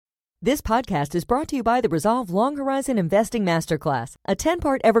This podcast is brought to you by the ReSolve Long Horizon Investing Masterclass, a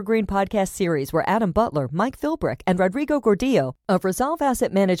 10-part evergreen podcast series where Adam Butler, Mike Philbrick, and Rodrigo Gordillo of ReSolve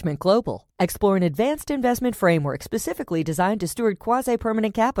Asset Management Global explore an advanced investment framework specifically designed to steward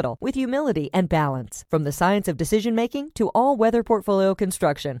quasi-permanent capital with humility and balance. From the science of decision-making to all-weather portfolio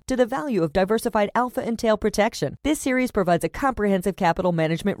construction to the value of diversified alpha and tail protection, this series provides a comprehensive capital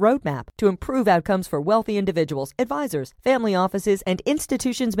management roadmap to improve outcomes for wealthy individuals, advisors, family offices, and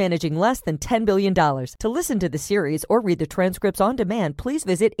institutions managing less than $10 billion. To listen to the series or read the transcripts on demand, please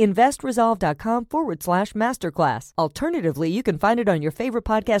visit investresolve.com/masterclass. Alternatively, you can find it on your favorite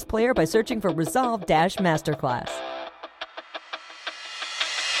podcast player by searching for ReSolve-Masterclass.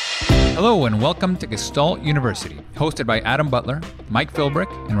 Hello and welcome to Gestalt University, hosted by Adam Butler, Mike Philbrick,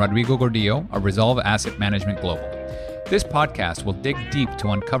 and Rodrigo Gordillo of ReSolve Asset Management Global. This podcast will dig deep to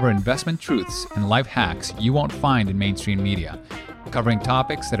uncover investment truths and life hacks you won't find in mainstream media, covering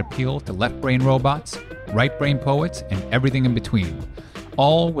topics that appeal to left-brain robots, right-brain poets, and everything in between,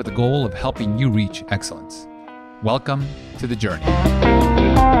 all with the goal of helping you reach excellence. Welcome to the journey.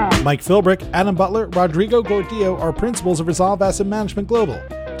 Mike Philbrick, Adam Butler, Rodrigo Gordillo are principals of ReSolve Asset Management Global.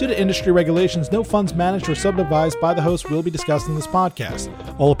 Due to industry regulations, no funds managed or sub-advised by the host will be discussed in this podcast.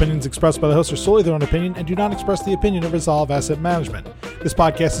 All opinions expressed by the host are solely their own opinion and do not express the opinion of ReSolve Asset Management. This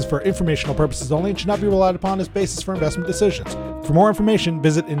podcast is for informational purposes only and should not be relied upon as basis for investment decisions. For more information,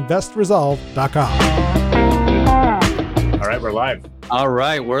 visit investresolve.com. All right, we're live. All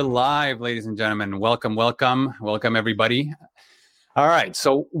right, we're live, ladies and gentlemen. Welcome, everybody. All right,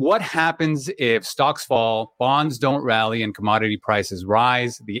 so what happens if stocks fall, bonds don't rally, and commodity prices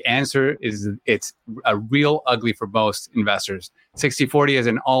rise? The answer is it's a real ugly for most investors. 60-40 is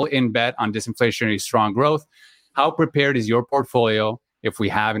an all-in bet on disinflationary strong growth. How prepared is your portfolio if we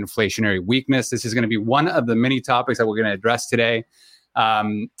have inflationary weakness? This is going to be one of the many topics that we're going to address today.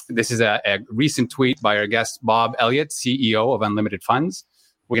 This is a recent tweet by our guest, Bob Elliott, CEO of Unlimited Funds.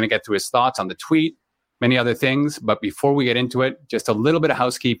 We're going to get through his thoughts on the tweet, many other things. But before we get into it, just a little bit of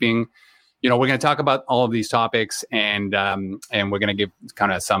housekeeping. We're going to talk about all of these topics and we're going to give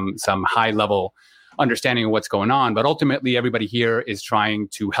kind of some high level understanding of what's going on. But ultimately, everybody here is trying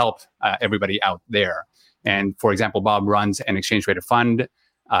to help everybody out there. And for example, Bob runs an exchange traded fund.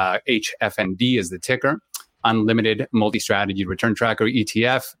 HFND is the ticker, Unlimited Multi-Strategy Return Tracker,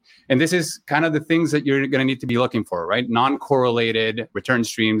 ETF. And this is kind of the things that you're going to need to be looking for, right? Non-correlated return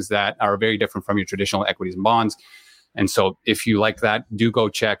streams that are very different from your traditional equities and bonds. And so if you like that, do go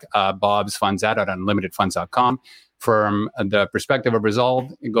check Bob's funds out at unlimitedfunds.com. From the perspective of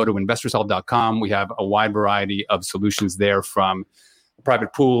ReSolve, go to investresolve.com. We have a wide variety of solutions there, from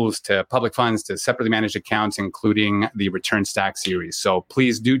private pools to public funds to separately managed accounts, including the Return Stack series. So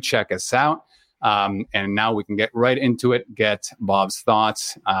please do check us out. And now we can get right into it, get Bob's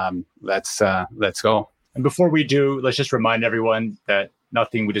thoughts. Let's go. And before we do, let's just remind everyone that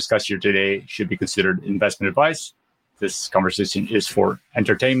nothing we discuss here today should be considered investment advice. This conversation is for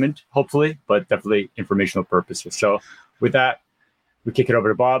entertainment, hopefully, but definitely informational purposes. So with that, we kick it over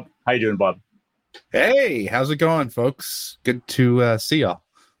to Bob. How you doing, Bob? Hey, how's it going, folks? Good to see y'all.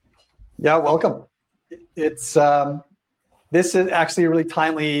 Yeah, welcome. It's this is actually a really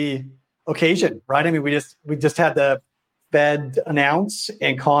timely occasion, right? I mean, we just had the Fed announce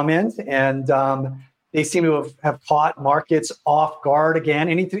and comment, and they seem to have caught markets off guard again.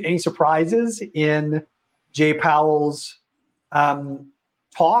 Any surprises in Jay Powell's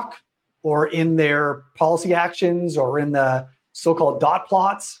talk, or in their policy actions, or in the so-called dot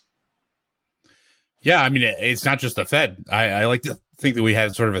plots? Yeah, I mean, it's not just the Fed. I like to think that we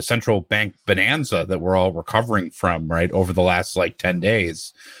had sort of a central bank bonanza that we're all recovering from, right, over the last 10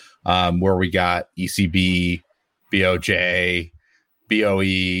 days. Where we got ECB, BOJ,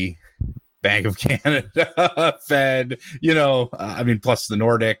 BOE, Bank of Canada, Fed, plus the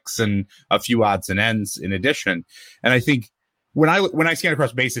Nordics and a few odds and ends in addition. And I think when I scan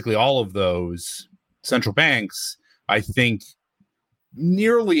across basically all of those central banks, I think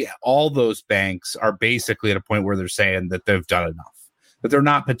nearly all those banks are basically at a point where they're saying that they've done enough, that they're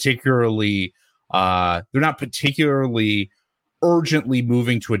not particularly urgently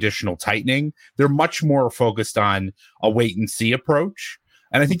moving to additional tightening. They're much more focused on a wait and see approach.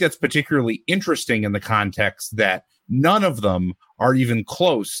 And I think that's particularly interesting in the context that none of them are even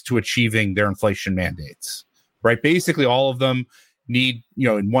close to achieving their inflation mandates, right? Basically, all of them need,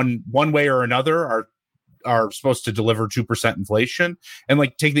 in one way or another are supposed to deliver 2% inflation. And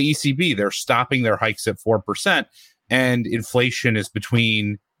take the ECB, they're stopping their hikes at 4%, and inflation is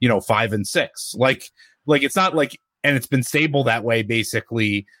between, 5 and 6. It's not and it's been stable that way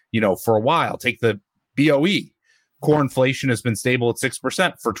basically, for a while. Take the BOE. core inflation has been stable at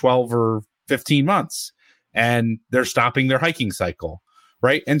 6% for 12 or 15 months, and they're stopping their hiking cycle,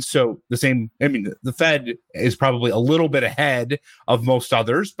 right? And so the Fed is probably a little bit ahead of most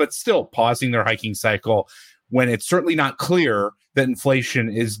others, but still pausing their hiking cycle when it's certainly not clear that inflation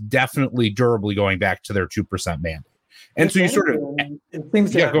is definitely durably going back to their 2% mandate. And so you sort of,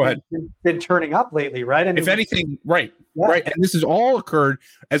 things that go ahead. Been turning up lately, right? If anything, right. And this has all occurred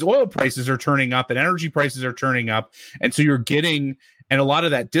as oil prices are turning up and energy prices are turning up. And so you're getting, and a lot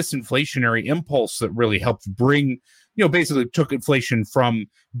of that disinflationary impulse that really helped bring, basically took inflation from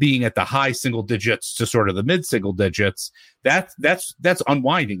being at the high single digits to sort of the mid single digits. That's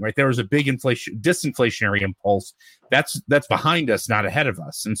unwinding, right? There was a big disinflationary impulse that's behind us, not ahead of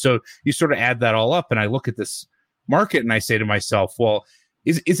us. And so you sort of add that all up, and I look at this market and I say to myself, well,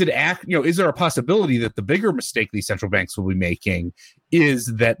 is there a possibility that the bigger mistake these central banks will be making is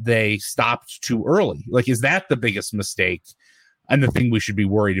that they stopped too early? Like, is that the biggest mistake and the thing we should be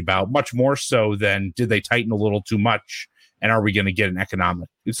worried about, much more so than did they tighten a little too much, and are we going to get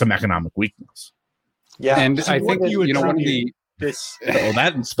some economic weakness? Yeah, and so I think one of the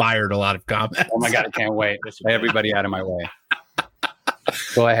that inspired a lot of comments. Oh my God, I can't wait! Everybody out of my way.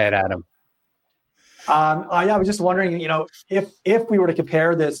 Go ahead, Adam. I was just wondering, if we were to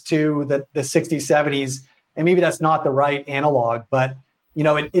compare this to the 60s, 70s, and maybe that's not the right analog, but,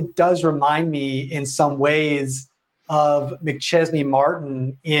 it does remind me in some ways of McChesney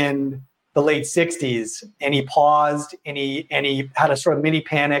Martin in the late 60s. And he paused and he had a sort of mini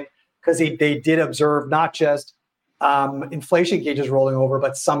panic because they did observe not just inflation gauges rolling over,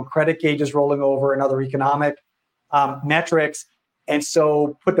 but some credit gauges rolling over and other economic metrics. And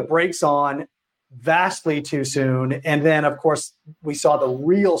so put the brakes on vastly too soon. And then, of course, we saw the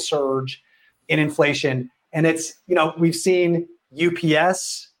real surge in inflation. And it's, we've seen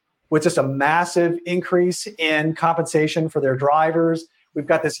UPS with just a massive increase in compensation for their drivers. We've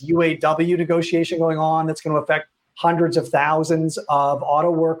got this UAW negotiation going on that's going to affect hundreds of thousands of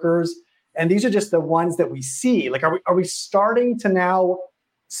auto workers. And these are just the ones that we see. Like, are we starting to now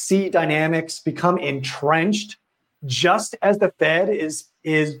see dynamics become entrenched just as the Fed is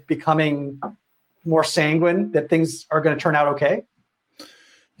becoming more sanguine that things are going to turn out okay?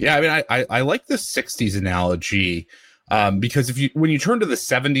 Yeah, I mean, I like the 60s analogy because when you turn to the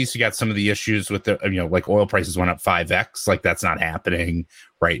 70s, you got some of the issues with the, like oil prices went up 5x, like that's not happening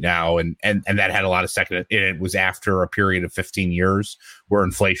right now. And that had a lot of it was after a period of 15 years where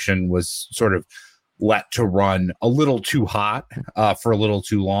inflation was sort of let to run a little too hot for a little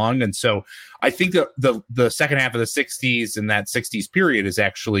too long. And so I think that the second half of the 60s and that 60s period is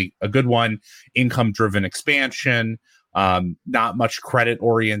actually a good one. Income-driven expansion, not much credit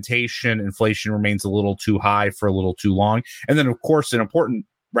orientation. Inflation remains a little too high for a little too long. And then, of course, an important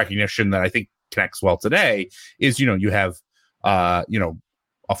recognition that I think connects well today is, you have, a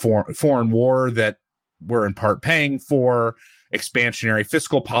foreign war that we're in part paying for, expansionary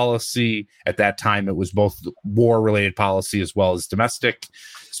fiscal policy. At that time, it was both war-related policy as well as domestic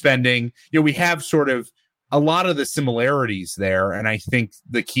spending. We have sort of a lot of the similarities there. And I think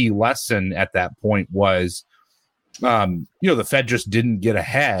the key lesson at that point was, the Fed just didn't get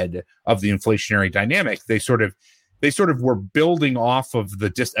ahead of the inflationary dynamic. They sort of were building off of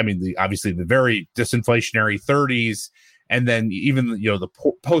obviously the very disinflationary 30s. And then even, the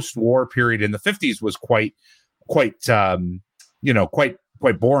post-war period in the 50s was quite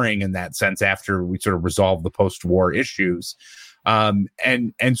boring in that sense after we sort of resolved the post-war issues. And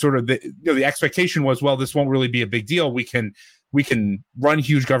sort of the expectation was, well, this won't really be a big deal. We can run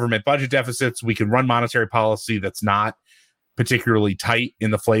huge government budget deficits. We can run monetary policy that's not particularly tight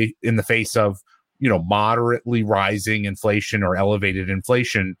in the face of, moderately rising inflation or elevated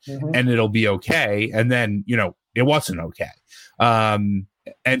inflation, and it'll be okay. And then, it wasn't okay. And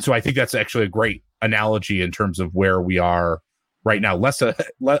so I think that's actually a great analogy in terms of where we are right now. Less of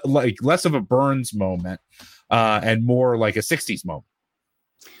a Burns moment and more like a 60s moment.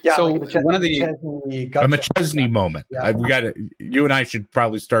 Yeah, so like one of the McChesney moment. Yeah. You and I should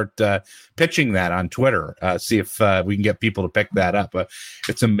probably start pitching that on Twitter. See if we can get people to pick that up.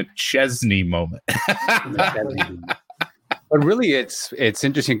 It's a McChesney moment. But really, it's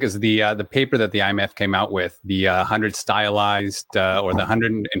interesting because the paper that the IMF came out with, the 100 stylized or the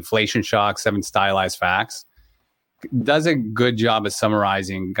 100 inflation shocks, 7 stylized facts, does a good job of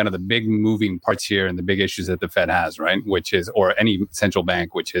summarizing kind of the big moving parts here and the big issues that the Fed has, right? Which is, or any central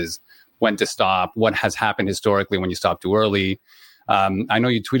bank, which is when to stop, what has happened historically when you stop too early. I know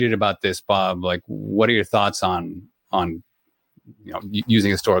you tweeted about this, Bob. Like, what are your thoughts on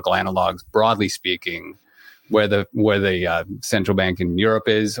using historical analogs, broadly speaking? where the central bank in Europe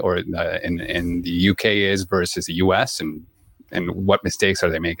is, or in the UK is versus the US, and what mistakes are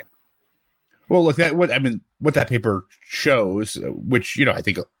they making? Well, look, what that paper shows, which, I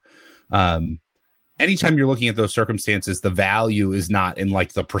think anytime you're looking at those circumstances, the value is not in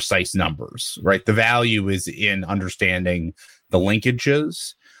like the precise numbers, right? The value is in understanding the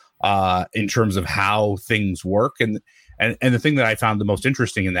linkages in terms of how things work. And the thing that I found the most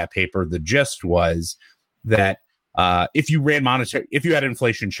interesting in that paper, the gist was that if you had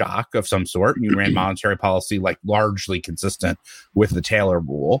inflation shock of some sort and you ran monetary policy like largely consistent with the Taylor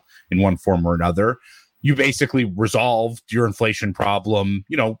rule in one form or another, you basically resolved your inflation problem,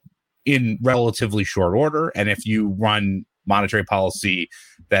 in relatively short order. And if you run monetary policy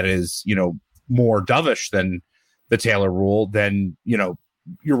that is, more dovish than the Taylor rule, then,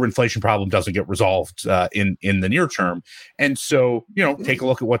 your inflation problem doesn't get resolved in the near term. And so, take a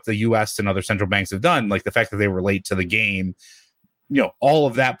look at what the U.S. and other central banks have done, like the fact that they were late to the game, all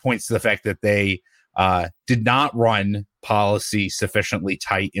of that points to the fact that they did not run policy sufficiently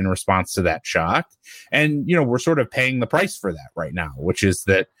tight in response to that shock. And, we're sort of paying the price for that right now, which is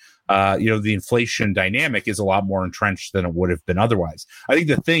that, the inflation dynamic is a lot more entrenched than it would have been otherwise. I think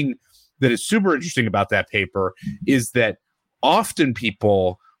the thing that is super interesting about that paper is that often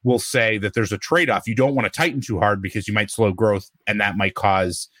people will say that there's a trade-off. You don't want to tighten too hard because you might slow growth, and that might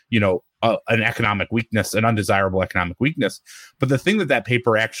cause, an economic weakness, an undesirable economic weakness. But the thing that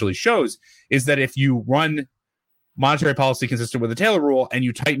paper actually shows is that if you run monetary policy consistent with the Taylor rule and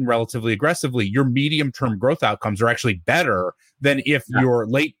you tighten relatively aggressively, your medium-term growth outcomes are actually better than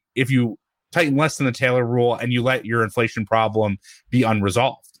if you tighten less than the Taylor rule and you let your inflation problem be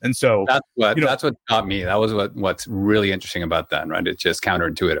unresolved. And so that's what got me. That was what's really interesting about that, right? It's just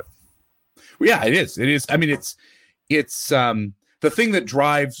counterintuitive. Yeah, it is. It is. I mean, it's the thing that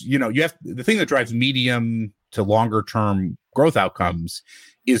drives, the thing that drives medium to longer term growth outcomes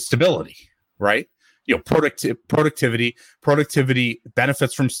is stability, right? Productivity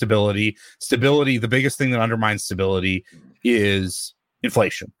benefits from stability. Stability, the biggest thing that undermines stability is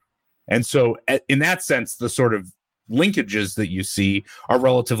inflation. And so in that sense, the sort of linkages that you see are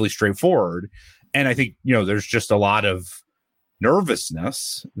relatively straightforward. And I think, there's just a lot of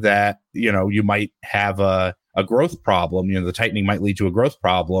nervousness that, you might have a growth problem. The tightening might lead to a growth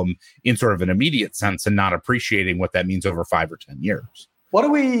problem in sort of an immediate sense and not appreciating what that means over 5 or 10 years. What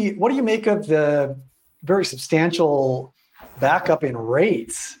do you make of the very substantial backup in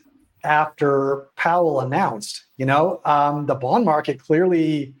rates after Powell announced? The bond market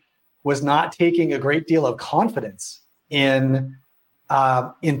clearly was not taking a great deal of confidence in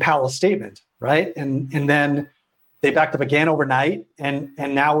Powell's statement, right? And then they backed up again overnight, and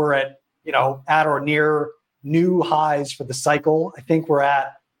now we're at or near new highs for the cycle. I think we're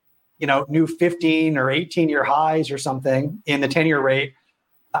at new 15 or 18-year highs or something in the 10-year rate.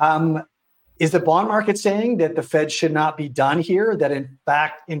 Is the bond market saying that the Fed should not be done here? That in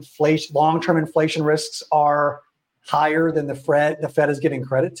fact, long-term inflation risks are higher than the Fed is giving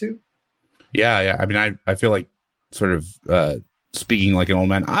credit to? Yeah. I mean, I feel like sort of speaking like an old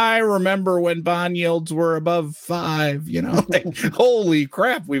man. I remember when bond yields were above 5. Like, holy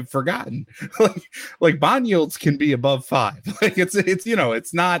crap, we've forgotten. like bond yields can be above 5. Like it's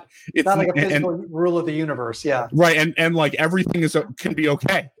not like a physical rule of the universe. Yeah, right. And like everything can be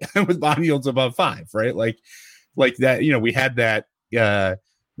okay with bond yields above 5, right? Like that. We had that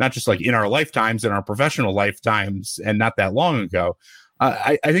not just like in our lifetimes, in our professional lifetimes, and not that long ago.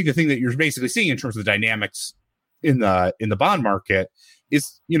 I think the thing that you're basically seeing in terms of the dynamics in the bond market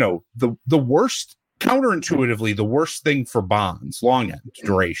is, the worst, counterintuitively, the worst thing for bonds, long end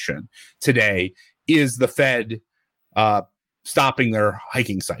duration today is the Fed stopping their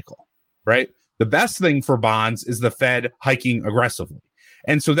hiking cycle, right? The best thing for bonds is the Fed hiking aggressively.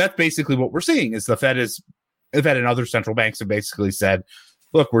 And so that's basically what we're seeing is the Fed and other central banks have basically said,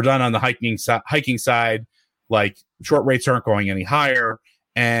 look, we're done on the hiking side. Like short rates aren't going any higher,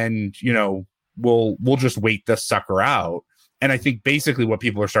 and we'll just wait this sucker out. And I think basically what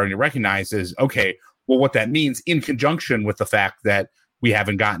people are starting to recognize is, okay, well, what that means in conjunction with the fact that we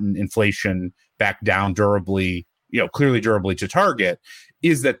haven't gotten inflation back down durably, clearly durably to target,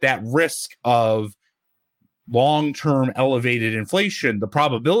 is that risk of long-term elevated inflation, the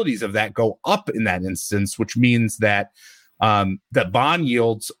probabilities of that go up in that instance, which means that that bond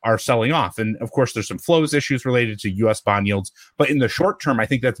yields are selling off. And of course, there's some flows issues related to U.S. bond yields. But in the short term, I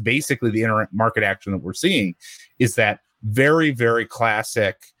think that's basically the market action that we're seeing is that very, very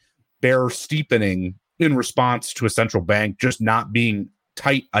classic bear steepening in response to a central bank just not being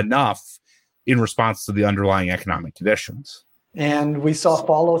tight enough in response to the underlying economic conditions. And we saw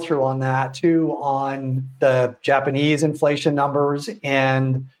follow through on that too, on the Japanese inflation numbers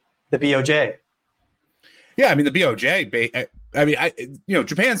and the BOJ. Yeah, I mean the BOJ.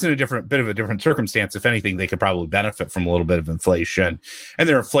 Japan's in a bit of a different circumstance. If anything, they could probably benefit from a little bit of inflation, and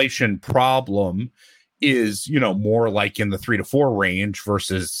their inflation problem is, more like in the 3 to 4 range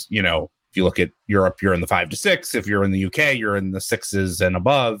versus, if you look at Europe, you're in the 5 to 6. If you're in the UK, you're in the 6s and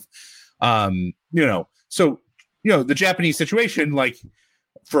above. So the Japanese situation, like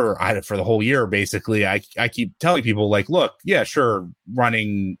for the whole year, basically, I keep telling people, like, look, yeah, sure,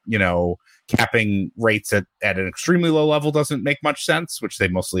 running, capping rates at an extremely low level doesn't make much sense, which they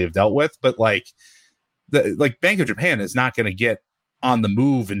mostly have dealt with. But the Bank of Japan is not going to get on the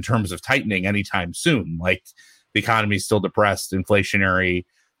move in terms of tightening anytime soon. Like, the economy is still depressed, inflationary.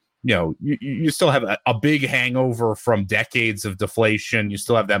 You still have a big hangover from decades of deflation. You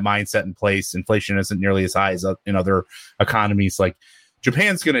still have that mindset in place. Inflation isn't nearly as high as in other economies. Like,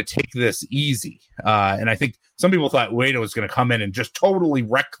 Japan's going to take this easy. And I think some people thought Ueda was going to come in and just totally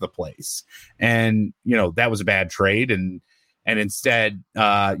wreck the place. And, that was a bad trade. And instead,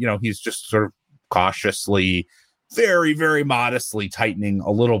 he's just sort of cautiously, very, very modestly tightening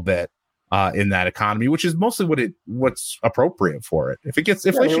a little bit in that economy, which is mostly what's appropriate for it. If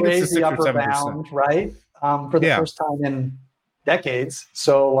inflation gets to 6 or 7%, right? For the first time in decades.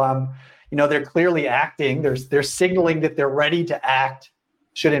 So, they're clearly acting. They're signaling that they're ready to act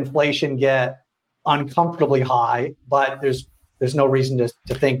should inflation get uncomfortably high, but there's no reason to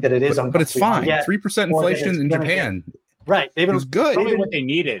think that it is uncomfortable. But it's fine. 3% inflation in Japan. Right. It was good. Probably what they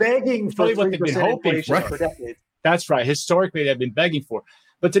needed. Begging for 3% what they've been hoping for decades. That's right. Historically, they've been begging for.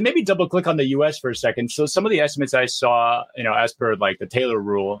 But to maybe double click on the U.S. for a second. So some of the estimates I saw, as per like the Taylor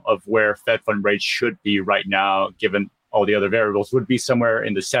rule of where Fed fund rates should be right now, given all the other variables, would be somewhere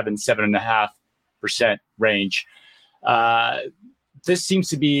in the 7.5% range. This seems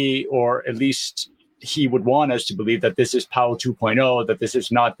to be, or at least he would want us to believe, that this is Powell 2.0, that this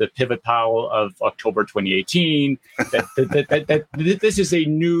is not the pivot Powell of October 2018, that this is a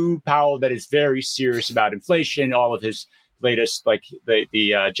new Powell that is very serious about inflation. All of his latest, like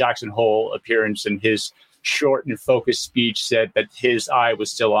the Jackson Hole appearance and his short and focused speech said that his eye was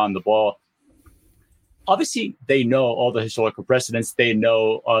still on the ball. Obviously, they know all the historical precedents. They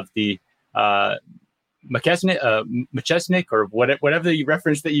know of the McChesnick, or whatever the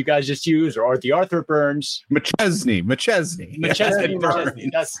reference that you guys just used, or the Arthur Burns. McChesney.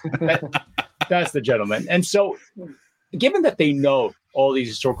 That's the gentleman. And so, given that they know all these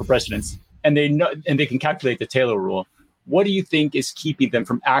historical precedents, and they know, and they can calculate the Taylor rule, what do you think is keeping them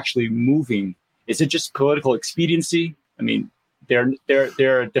from actually moving? Is it just political expediency? I mean, they're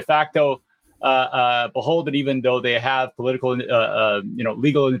de facto beholden, even though they have political,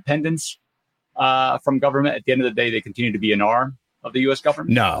 legal independence from government. At the end of the day, they continue to be an arm of the U.S. government.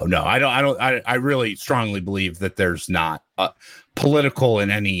 No, I don't. I really strongly believe that there's not political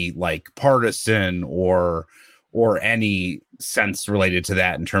in any like partisan or any sense related to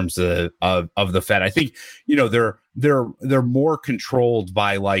that in terms of the Fed. I think they're more controlled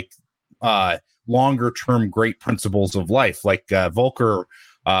by like longer term great principles of life. Like Volcker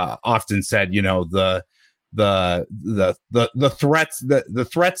often said, the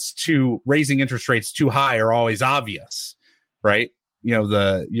threats to raising interest rates too high are always obvious, right?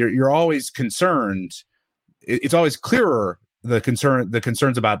 You're always concerned. It's always clearer. The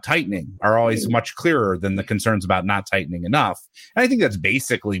concerns about tightening are always much clearer than the concerns about not tightening enough. And I think that's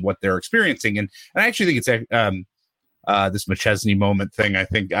basically what they're experiencing. And I actually think it's this McChesney moment thing. I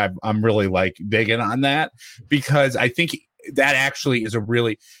think I'm really like digging on that, because I think that actually is a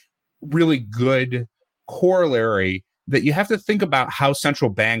really, really good corollary that you have to think about how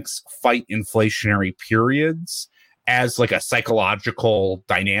central banks fight inflationary periods as like a psychological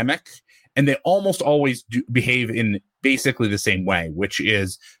dynamic. And they almost always behave in basically the same way, which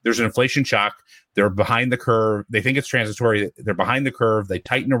is there's an inflation shock. They're behind the curve. They think it's transitory. They're behind the curve. They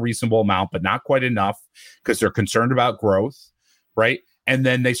tighten a reasonable amount, but not quite enough because they're concerned about growth, right? And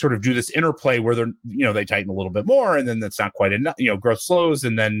then they sort of do this interplay where they tighten a little bit more, and then that's not quite enough. Growth slows,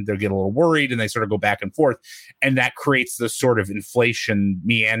 and then they get a little worried, and they sort of go back and forth, and that creates this sort of inflation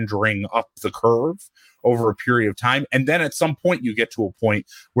meandering up the curve over a period of time. And then at some point you get to a point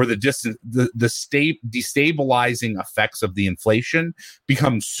where the destabilizing effects of the inflation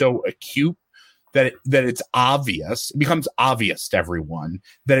become so acute that it's obvious, it becomes obvious to everyone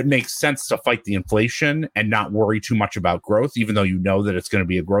that it makes sense to fight the inflation and not worry too much about growth, even though you know that it's going to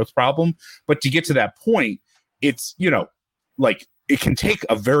be a growth problem. But to get to that point, it's, like it can take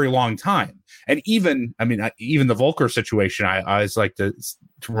a very long time. And even the Volcker situation, I always like to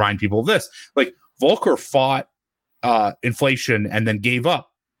remind people of this, like, Volcker fought inflation and then gave up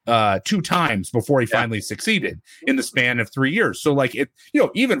 2 times before he finally succeeded in the span of 3 years. So like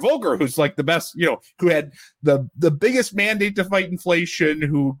even Volcker, who's like the best, who had the biggest mandate to fight inflation,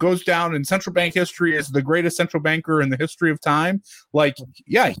 who goes down in central bank history as the greatest central banker in the history of time. Like,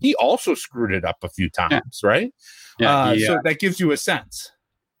 he also screwed it up a few times, right? So that gives you a sense.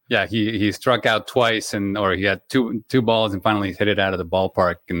 Yeah, he struck out twice, or he had two balls and finally hit it out of the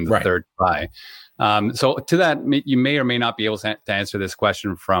ballpark in the third try. So to that, you may or may not be able to answer this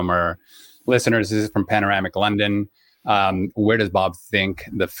question from our listeners. This is from Panoramic London. Where does Bob think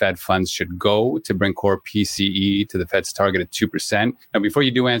the Fed funds should go to bring core PCE to the Fed's target at 2%? Now, before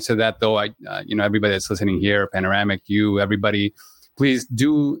you do answer that, though, everybody that's listening here, Panoramic, everybody, please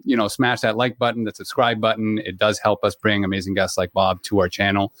do, smash that like button, the subscribe button. It does help us bring amazing guests like Bob to our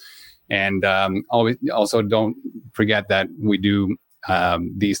channel. And also don't forget that we do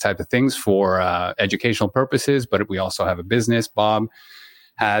these type of things for educational purposes, but we also have a business. Bob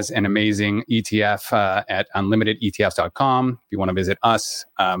has an amazing ETF at unlimitedetfs.com. If you want to visit us,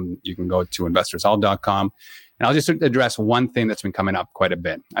 you can go to investorsall.com. And I'll just address one thing that's been coming up quite a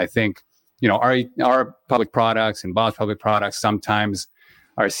bit. I think, our public products and Bob's public products sometimes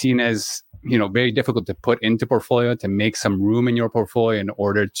are seen as, very difficult to put into portfolio, to make some room in your portfolio in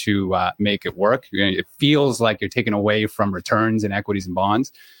order to make it work. It feels like you're taking away from returns in equities and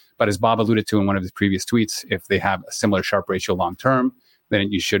bonds. But as Bob alluded to in one of his previous tweets, if they have a similar Sharpe ratio long term,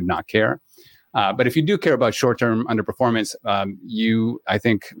 then you should not care. But if you do care about short-term underperformance, you, I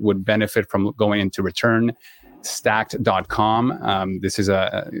think, would benefit from going into returnstacked.com. This is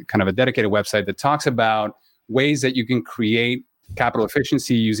a kind of a dedicated website that talks about ways that you can create capital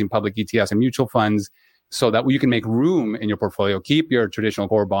efficiency using public ETFs and mutual funds so that you can make room in your portfolio, keep your traditional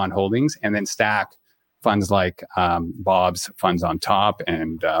core bond holdings, and then stack funds like Bob's funds on top,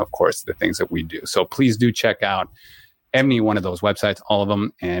 and of course, the things that we do. So please do check out any one of those websites, all of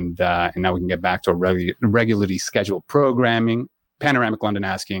them. And now we can get back to a regularly scheduled programming. Panoramic London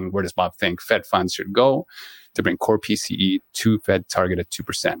asking, where does Bob think Fed funds should go to bring core PCE to Fed target at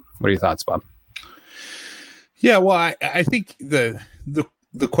 2%? What are your thoughts, Bob? Yeah, well, I think the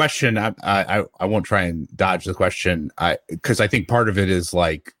question, I won't try and dodge the question, because I think part of it is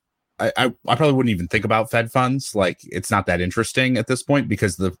like, I probably wouldn't even think about Fed funds. Like, it's not that interesting at this point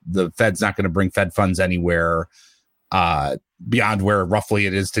because the Fed's not going to bring Fed funds anywhere beyond where roughly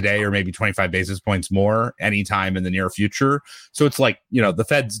it is today, or maybe 25 basis points more anytime in the near future. So it's like, the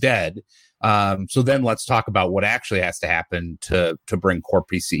Fed's dead. So then let's talk about what actually has to happen to bring core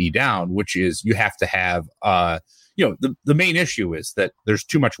PCE down, which is you have to have, the main issue is that there's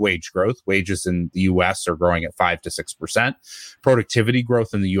too much wage growth. Wages in the U.S. are growing at 5 to 6%. Productivity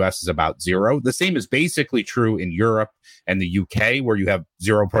growth in the U.S. is about 0. The same is basically true in Europe and the U.K., where you have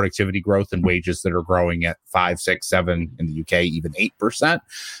 0 productivity growth and wages that are growing at 5, 6, 7 in the U.K., even 8%,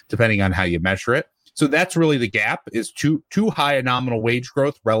 depending on how you measure it. So that's really the gap, is too high a nominal wage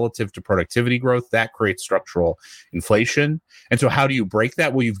growth relative to productivity growth. That creates structural inflation. And so how do you break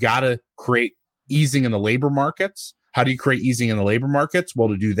that? Well, you've got to create easing in the labor markets. How do you create easing in the labor markets? Well,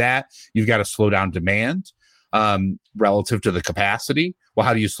 to do that, you've got to slow down demand relative to the capacity. Well,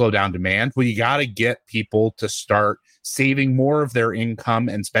 how do you slow down demand? Well, you got to get people to start saving more of their income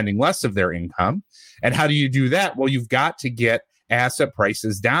and spending less of their income. And how do you do that? Well, you've got to get asset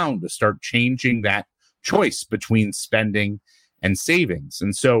prices down to start changing that choice between spending and savings.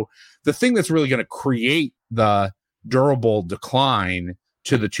 And so the thing that's really going to create the durable decline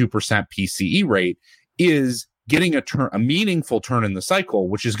to the 2% PCE rate is getting a meaningful turn in the cycle,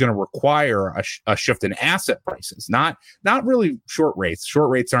 which is going to require a shift in asset prices, not really short rates. Short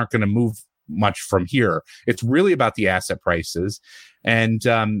rates aren't going to move much from here. It's really about the asset prices. And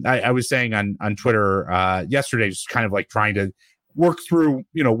I was saying on Twitter yesterday, just kind of like trying to work through,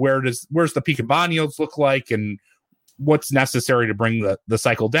 where's the peak in bond yields look like and what's necessary to bring the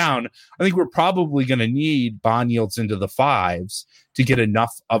cycle down. I think we're probably going to need bond yields into the 5s to get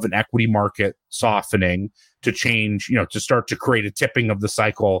enough of an equity market softening to change, to start to create a tipping of the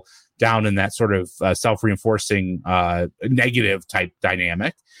cycle down in that sort of self-reinforcing negative type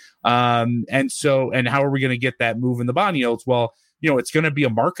dynamic. And how are we going to get that move in the bond yields? Well, it's going to be a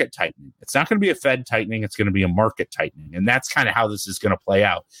market tightening. It's not going to be a Fed tightening. It's going to be a market tightening. And that's kind of how this is going to play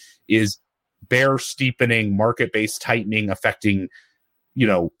out, is bear steepening, market-based tightening affecting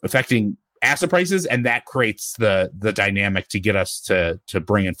asset prices. And that creates the dynamic to get us to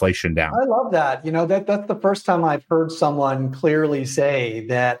bring inflation down. I love that. That's the first time I've heard someone clearly say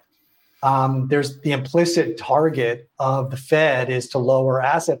that there's the implicit target of the Fed is to lower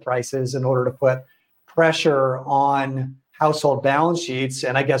asset prices in order to put pressure on household balance sheets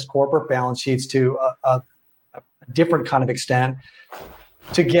and I guess corporate balance sheets to different kind of extent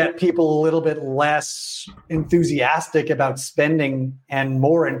to get people a little bit less enthusiastic about spending and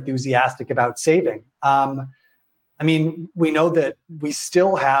more enthusiastic about saving. We know that we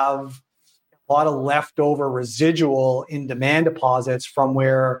still have a lot of leftover residual in demand deposits from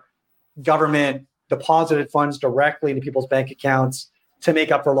where government deposited funds directly into people's bank accounts to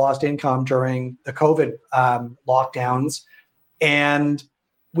make up for lost income during the COVID lockdowns. And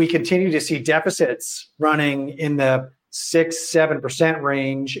we continue to see deficits running in the 6-7%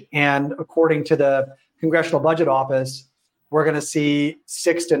 range. And according to the Congressional Budget Office, we're going to see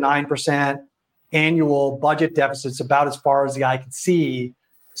 6 to 9% annual budget deficits about as far as the eye can see.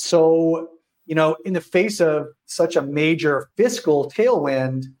 So, in the face of such a major fiscal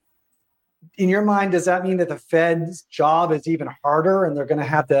tailwind, in your mind, does that mean that the Fed's job is even harder and they're going to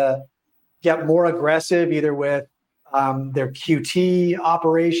have to get more aggressive either with their QT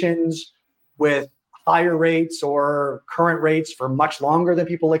operations, with higher rates or current rates for much longer than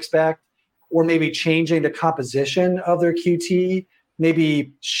people expect, or maybe changing the composition of their QT,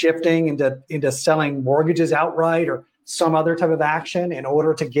 maybe shifting into selling mortgages outright or some other type of action in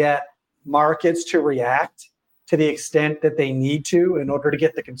order to get markets to react to the extent that they need to in order to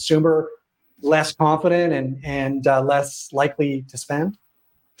get the consumer less confident and less likely to spend?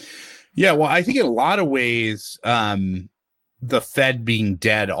 Yeah, well, I think in a lot of ways, the Fed being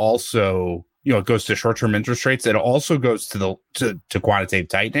dead also, it goes to short-term interest rates. It also goes to to quantitative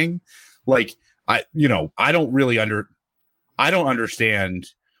tightening. Like, I don't understand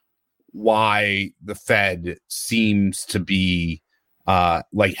why the Fed seems to be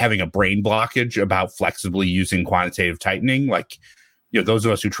having a brain blockage about flexibly using quantitative tightening. Like, those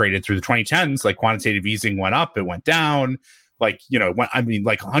of us who traded through the 2010s, like quantitative easing went up, it went down.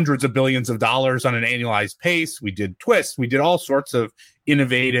 Hundreds of billions of dollars on an annualized pace. We did twists. We did all sorts of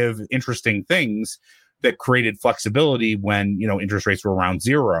innovative, interesting things that created flexibility when, interest rates were around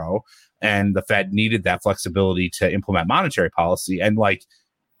zero and the Fed needed that flexibility to implement monetary policy. And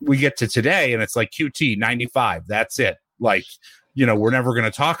we get to today and it's like QT 95. That's it. We're never going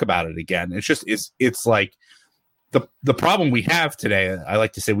to talk about it again. It's just, it's like the problem we have today. I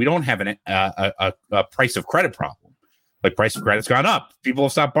like to say we don't have a price of credit problem. Like, price of credit's gone up. People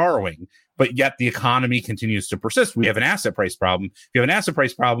have stopped borrowing, but yet the economy continues to persist. We have an asset price problem. If you have an asset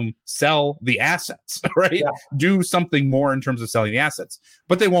price problem, sell the assets, right? Yeah. Do something more in terms of selling the assets,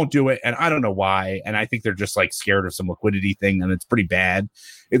 but they won't do it. And I don't know why. And I think they're just scared of some liquidity thing. And it's pretty bad.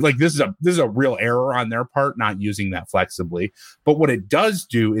 This is a real error on their part, not using that flexibly. But what it does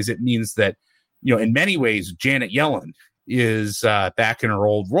do is it means that, in many ways, Janet Yellen is back in her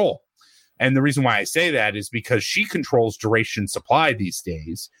old role. And the reason why I say that is because she controls duration supply these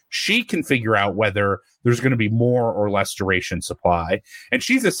days. She can figure out whether there's going to be more or less duration supply. And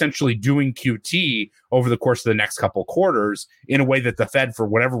she's essentially doing QT over the course of the next couple quarters in a way that the Fed, for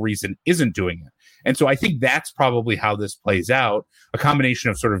whatever reason, isn't doing it. And so I think that's probably how this plays out, a combination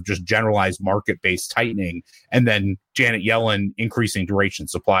of sort of just generalized market-based tightening and then Janet Yellen increasing duration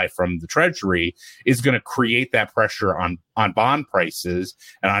supply from the Treasury is going to create that pressure on bond prices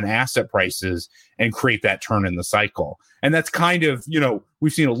and on asset prices and create that turn in the cycle. And that's kind of,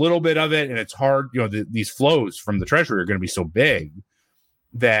 we've seen a little bit of it, and it's hard, these flows from the Treasury are going to be so big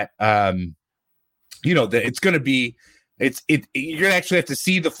that, that it's going to be, you're going to actually have to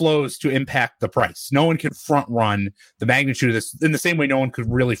see the flows to impact the price. No one can front run the magnitude of this in the same way no one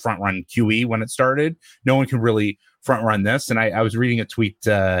could really front run QE when it started. No one can really front run this. And I was reading a tweet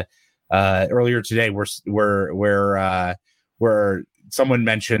earlier today where someone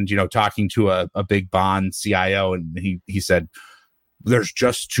mentioned, talking to a big bond CIO, and he said, there's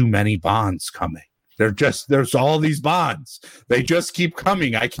just too many bonds coming. There's all these bonds. They just keep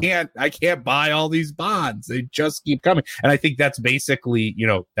coming. I can't buy all these bonds. They just keep coming. And I think that's basically,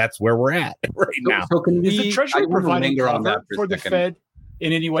 that's where we're at right now. So is the Treasury providing cover for the Fed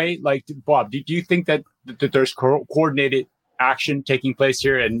in any way? Like, Bob, do you think that there's coordinated action taking place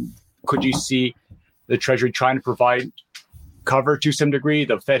here? And could you see the Treasury trying to provide cover to some degree?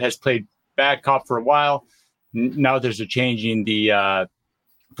 The Fed has played bad cop for a while. Now there's a change in the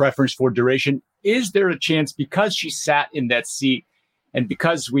preference for duration. Is there a chance, because she sat in that seat and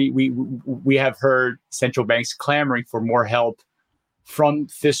because we have heard central banks clamoring for more help from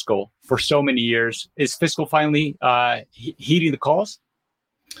fiscal for so many years, is fiscal finally heeding the calls?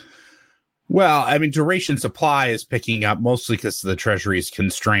 Well, duration supply is picking up mostly because the Treasury is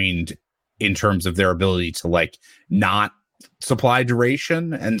constrained in terms of their ability to not supply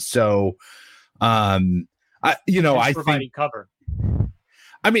duration. And so, I think cover.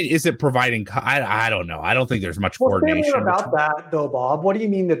 I mean, is it providing? I don't know. I don't think there's much coordination about that, though, Bob. What do you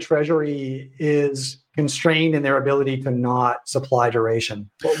mean the Treasury is constrained in their ability to not supply duration?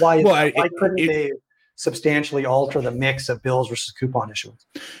 Why couldn't they substantially alter the mix of bills versus coupon issuance?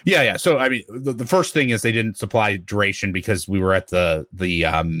 Yeah. So, I mean, the first thing is they didn't supply duration because we were at the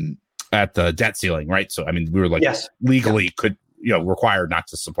debt ceiling, right? So, I mean, we were like legally required not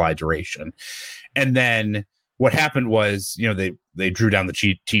to supply duration. And then what happened was, they drew down the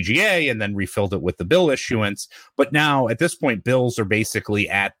TGA and then refilled it with the bill issuance. But now at this point, bills are basically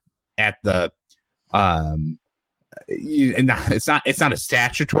at the and it's not a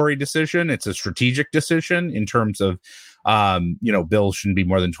statutory decision. It's a strategic decision in terms of, bills shouldn't be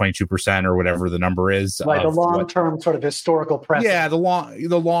more than 22% or whatever the number is. Right. The long-term sort of historical precedent. Yeah.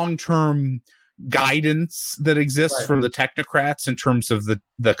 The long-term guidance that exists from the technocrats in terms of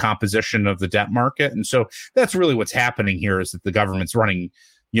the composition of the debt market. And so that's really what's happening here is that the government's running,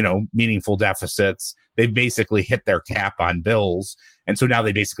 meaningful deficits. They've basically hit their cap on bills. And so now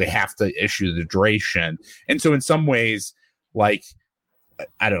they basically have to issue the duration. And so in some ways, like,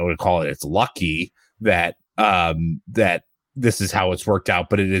 I don't want to call it, it's lucky that this is how it's worked out,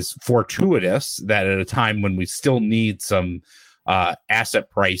 but it is fortuitous that at a time when we still need some asset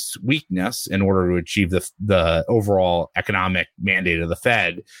price weakness in order to achieve the overall economic mandate of the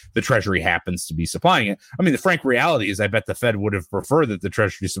Fed, the Treasury happens to be supplying it. I mean, the frank reality is I bet the Fed would have preferred that the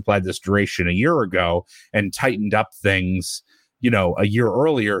Treasury supplied this duration a year ago and tightened up things, a year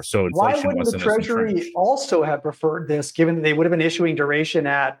earlier. So inflation wasn't. Why wouldn't the Treasury also have preferred this, given that they would have been issuing duration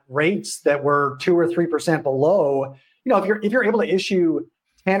at rates that were 2 or 3% below? If you're able to issue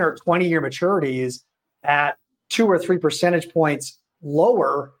 10 or 20-year maturities at 2 or 3 percentage points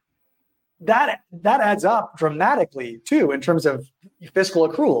lower, that adds up dramatically too in terms of fiscal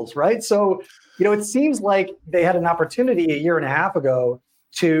accruals, right? So, it seems like they had an opportunity a year and a half ago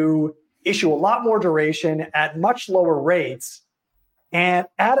to issue a lot more duration at much lower rates, and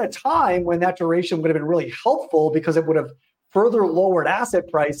at a time when that duration would have been really helpful because it would have further lowered asset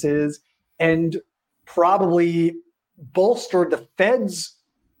prices and probably bolstered the Fed's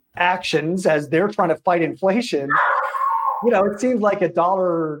actions as they're trying to fight inflation. It seems like a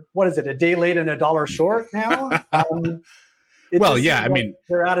day late and a dollar short now.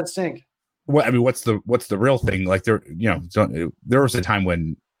 They're out of sync. Well, I mean, what's the real thing? Like there was a time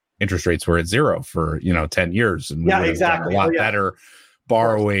when interest rates were at zero for 10 years, and we would have done a lot better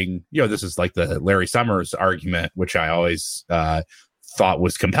borrowing. This is like the Larry Summers argument, which I always thought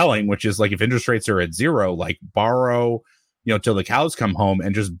was compelling, which is like if interest rates are at zero, like borrow till the cows come home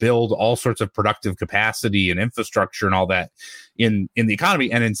and just build all sorts of productive capacity and infrastructure and all that in the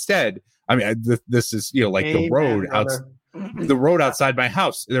economy. And instead, I mean, this is, like the road outside my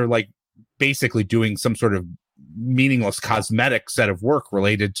house. They're like basically doing some sort of meaningless cosmetic set of work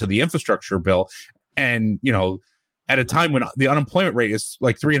related to the infrastructure bill. And, at a time when the unemployment rate is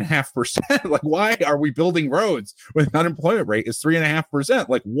like 3.5%, like why are we building roads when the unemployment rate is 3.5%?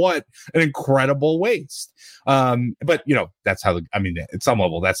 Like what an incredible waste. But that's how at some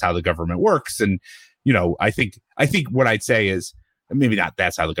level, that's how the government works. And, I think what I'd say is maybe not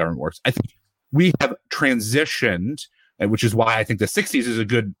that's how the government works. I think we have transitioned, which is why I think the 60s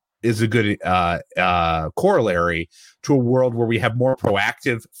is a good corollary to a world where we have more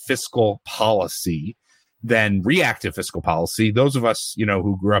proactive fiscal policy than reactive fiscal policy. Those of us,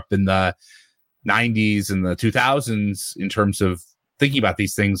 who grew up in the 90s and the 2000s in terms of thinking about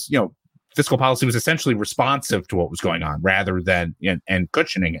these things, fiscal policy was essentially responsive to what was going on rather than and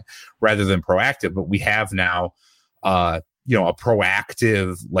cushioning it rather than proactive. But we have now, a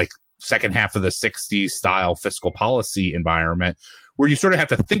proactive, like second half of the 60s style fiscal policy environment where you sort of have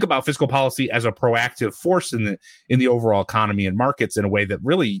to think about fiscal policy as a proactive force in the overall economy and markets in a way that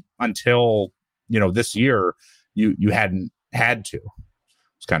really until this year, you hadn't had to.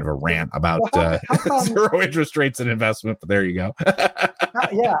 It's kind of a rant about zero interest rates and investment, but there you go.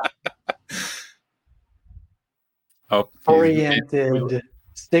 Oriented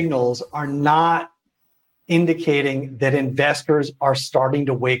signals are not indicating that investors are starting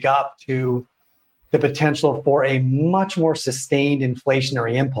to wake up to the potential for a much more sustained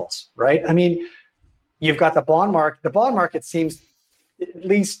inflationary impulse, right? I mean, you've got the bond market. The bond market seems, at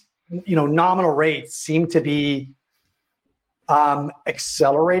least nominal rates seem to be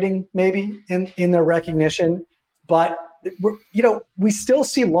accelerating maybe in their recognition, but we still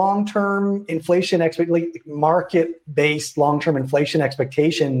see long-term inflation market-based long-term inflation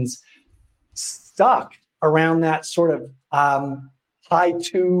expectations stuck around that sort of high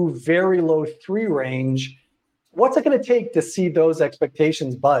 2, very low 3 range. What's it going to take to see those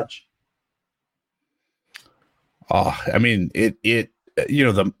expectations budge? I mean,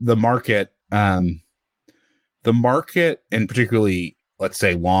 the market, the market, and particularly, let's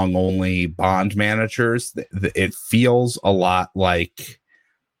say, long only bond managers, it feels a lot like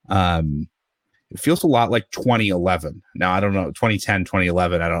 2011. Now, I don't know, 2010,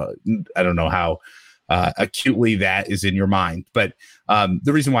 2011. I don't know how acutely that is in your mind, but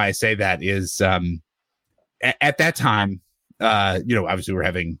the reason why I say that is at that time, obviously we're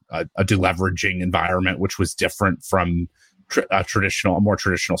having a deleveraging environment, which was different from a more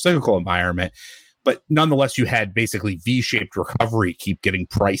traditional cyclical environment. But nonetheless, you had basically V-shaped recovery keep getting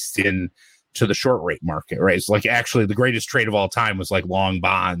priced in to the short rate market, right? It's like actually the greatest trade of all time was like long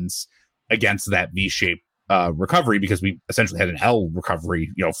bonds against that V-shaped recovery, because we essentially had an L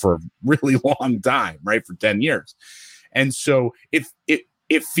recovery, for a really long time, right? For 10 years. And so it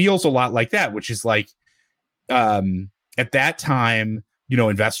feels a lot like that, which is like at that time,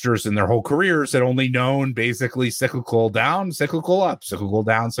 investors in their whole careers had only known basically cyclical down, cyclical up, cyclical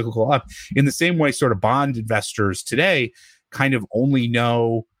down, cyclical up. In the same way, sort of bond investors today kind of only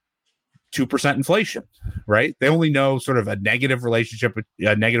know 2% inflation, right? They only know sort of a negative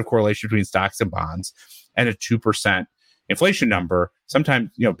correlation between stocks and bonds and a 2% inflation number.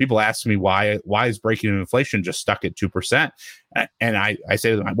 Sometimes, people ask me why is breaking even inflation just stuck at 2%? And I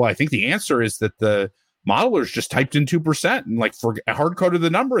say to them, well, I think the answer is that the modelers just typed in 2% and hard coded the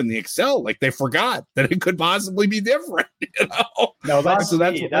number in the Excel. Like they forgot that it could possibly be different. No, let's pull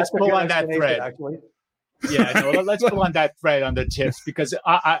on that thread. Actually. Yeah, no, let's pull on that thread on the tips, because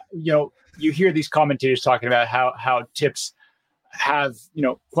you hear these commentators talking about how tips have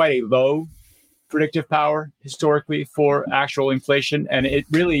quite a low predictive power historically for actual inflation, and it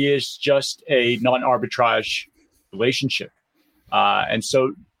really is just a non-arbitrage relationship. And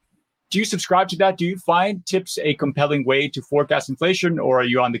so, do you subscribe to that? Do you find tips a compelling way to forecast inflation, or are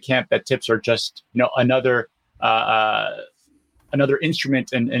you on the camp that tips are just another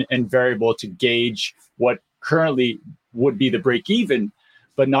instrument and variable to gauge what currently would be the break even,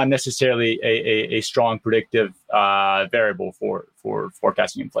 but not necessarily a strong predictive variable for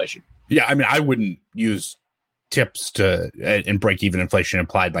forecasting inflation? Yeah, I mean, I wouldn't use tips and break even inflation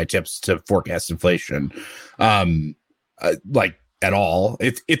implied by tips to forecast inflation. At all.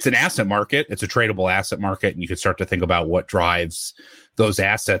 It's an asset market. It's a tradable asset market, and you can start to think about what drives those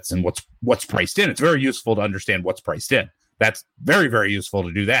assets and what's priced in. It's very useful to understand what's priced in. That's very, very useful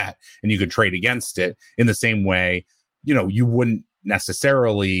to do that, and you can trade against it in the same way. You wouldn't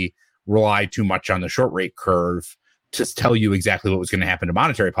necessarily rely too much on the short rate curve to tell you exactly what was going to happen to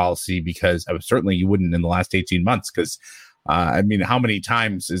monetary policy, because certainly you wouldn't in the last 18 months. Because how many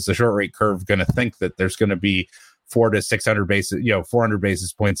times is the short rate curve going to think that there's going to be 400 to 600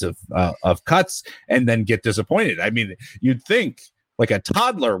 basis points of cuts and then get disappointed? I mean, you'd think like a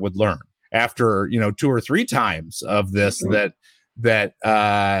toddler would learn after 2 or 3 times of this that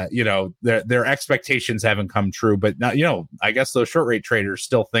their expectations haven't come true. But now, I guess those short rate traders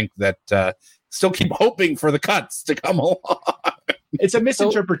still think that still keep hoping for the cuts to come along. It's a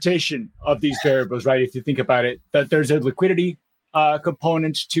misinterpretation of these variables, right? If you think about it, that there's a liquidity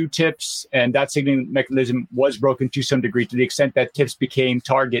component to tips, and that signaling mechanism was broken to some degree, to the extent that tips became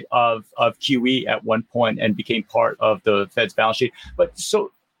target of QE at one point and became part of the Fed's balance sheet. But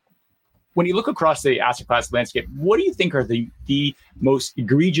so when you look across the asset class landscape, what do you think are the most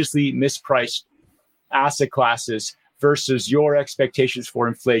egregiously mispriced asset classes versus your expectations for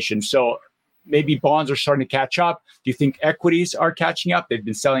inflation? So maybe bonds are starting to catch up. Do you think equities are catching up? They've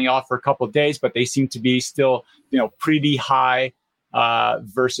been selling off for a couple of days, but they seem to be still, pretty high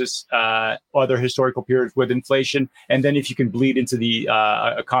versus other historical periods with inflation. And then if you can bleed into the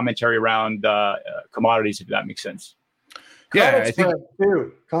a commentary around commodities, if that makes sense. Yeah, I think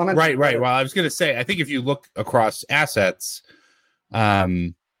right. Well, I was going to say, I think if you look across assets,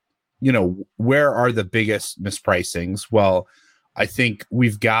 where are the biggest mispricings? Well, I think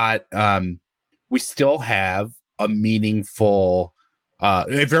we've got we still have a meaningful,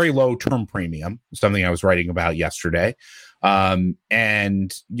 a very low term premium, something I was writing about yesterday.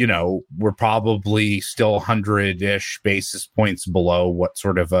 And, we're probably still 100-ish basis points below what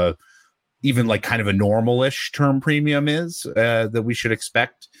sort of even like kind of a normal-ish term premium is that we should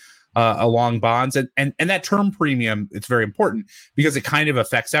expect along bonds. And that term premium, it's very important because it kind of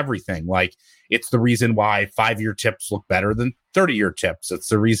affects everything. Like, it's the reason why 5-year tips look better than 30-year tips. It's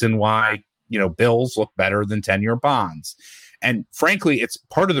the reason why, bills look better than 10-year bonds. And frankly, it's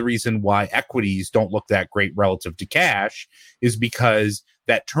part of the reason why equities don't look that great relative to cash, is because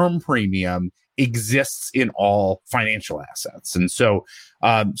that term premium exists in all financial assets. And so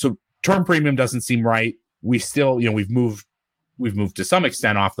term premium doesn't seem right. We still, we've moved to some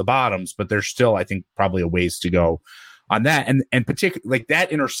extent off the bottoms, but there's still, I think, probably a ways to go on that. And particularly like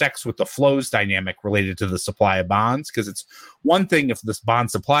that intersects with the flows dynamic related to the supply of bonds, because it's one thing if this bond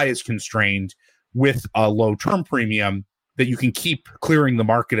supply is constrained with a low term premium that you can keep clearing the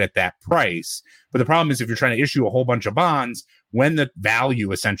market at that price. But the problem is if you're trying to issue a whole bunch of bonds when the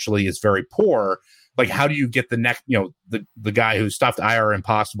value essentially is very poor, like how do you get the next, the guy who stuffed IR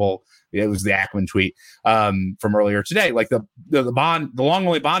Impossible, it was the Ackman tweet from earlier today, like the long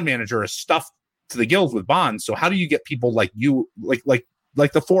only bond manager is stuffed to the gills with bonds. So how do you get people like you,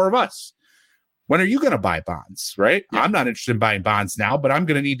 like the four of us? When are you going to buy bonds, right? Yeah. I'm not interested in buying bonds now, but I'm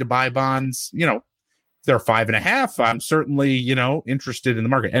going to need to buy bonds, if they're 5.5, I'm certainly, interested in the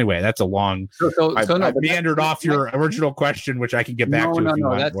market. Anyway, that's a long, I meandered off your original question, which I can get back to if you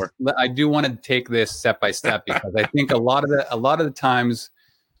want more. I do want to take this step by step because I think a lot of the times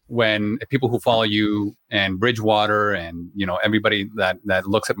when people who follow you and Bridgewater and, everybody that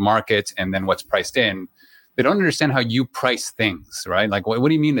looks at markets and then what's priced in, they don't understand how you price things, right? Like, what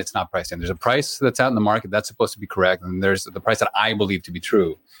do you mean it's not priced in? There's a price that's out in the market that's supposed to be correct. And there's the price that I believe to be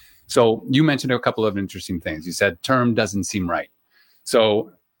true. So you mentioned a couple of interesting things. You said term doesn't seem right.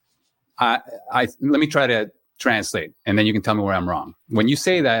 So let me try to translate, and then you can tell me where I'm wrong. When you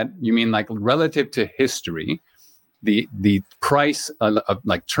say that, you mean like relative to history, the price of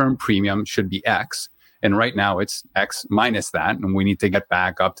like term premium should be X. And right now it's X minus that, and we need to get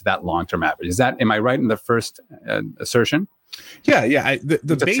back up to that long-term average. Am I right in the first assertion? Yeah.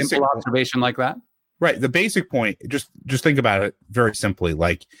 The basic simple observation like that, right? The basic point. Just think about it very simply.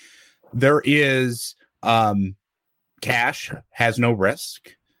 Like there is cash has no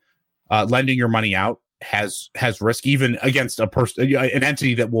risk. Lending your money out has risk, even against a person, an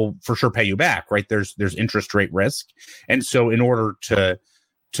entity that will for sure pay you back. Right? There's interest rate risk, and so in order to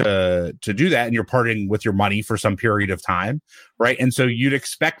do that, and you're parting with your money for some period of time, right? And so you'd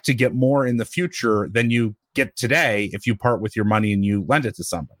expect to get more in the future than you get today if you part with your money and you lend it to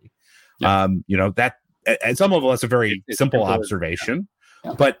somebody. Yeah. That at some level that's a very simple observation,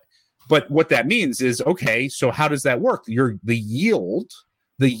 yeah. But what that means is, okay, so how does that work? The yield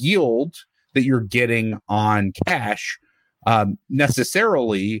that you're getting on cash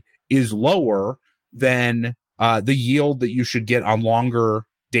necessarily is lower than the yield that you should get on longer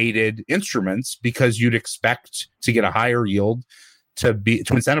dated instruments, because you'd expect to get a higher yield to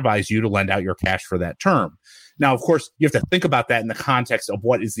incentivize you to lend out your cash for that term. Now, of course, you have to think about that in the context of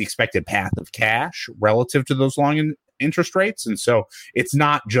what is the expected path of cash relative to those long interest rates. And so it's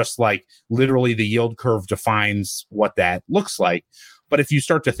not just like literally the yield curve defines what that looks like. But if you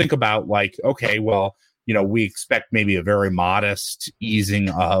start to think about like, okay, well, we expect maybe a very modest easing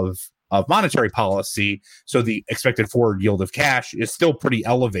of monetary policy. So the expected forward yield of cash is still pretty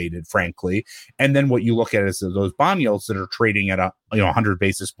elevated, frankly. And then what you look at is those bond yields that are trading at 100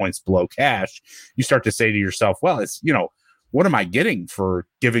 basis points below cash. You start to say to yourself, well, it's, what am I getting for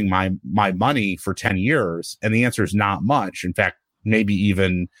giving my money for 10 years? And the answer is not much. In fact, maybe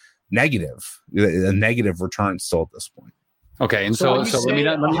even negative, a negative return still at this point. Okay, and so let me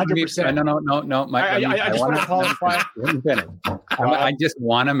no. I just want to qualify. I just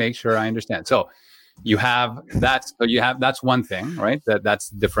want to make sure I understand. So that's one thing, right? That's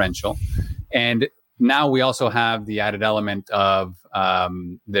differential, and now we also have the added element of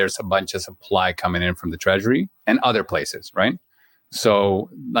there's a bunch of supply coming in from the Treasury and other places, right?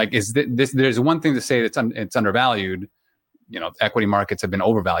 So, like, is this? There's one thing to say that it's undervalued. Equity markets have been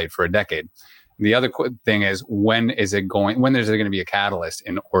overvalued for a decade. The other thing is, when is it going to be a catalyst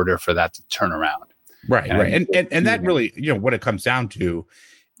in order for that to turn around? Right. And that really, what it comes down to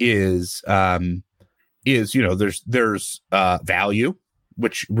is there's value,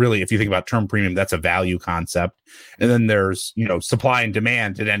 which really, if you think about term premium, that's a value concept. And then there's, supply and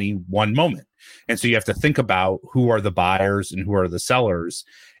demand at any one moment. And so you have to think about who are the buyers and who are the sellers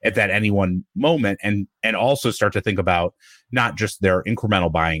at that any one moment, and also start to think about not just their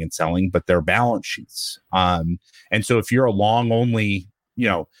incremental buying and selling, but their balance sheets. And so if you're a long only,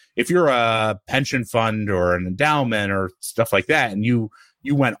 if you're a pension fund or an endowment or stuff like that, and you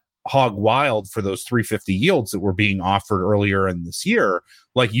went hog wild for those 350 yields that were being offered earlier in this year,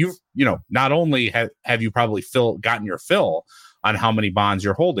 like not only have you probably gotten your fill on how many bonds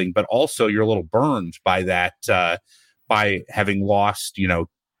you're holding, but also you're a little burned by that, by having lost,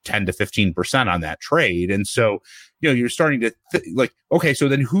 10 to 15% on that trade. And so, you're starting to okay, so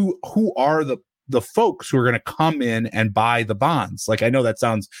then who are the folks who are going to come in and buy the bonds? Like, I know that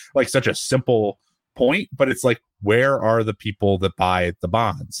sounds like such a simple point, but it's like, where are the people that buy the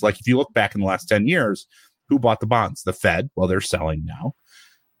bonds? Like, if you look back in the last 10 years, who bought the bonds? The Fed. Well, they're selling now.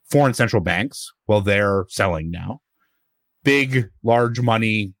 Foreign central banks. Well, they're selling now. Big, large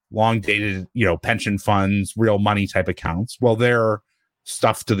money long dated, pension funds, real money type accounts. Well, they're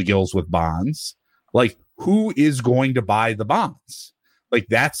stuffed to the gills with bonds. Like, who is going to buy the bonds? Like,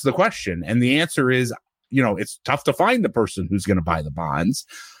 that's the question. And the answer is, it's tough to find the person who's going to buy the bonds.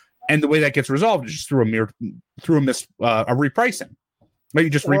 And the way that gets resolved is just through a repricing. Right? You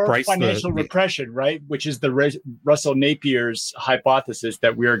just reprice financial repression, right? Which is the Russell Napier's hypothesis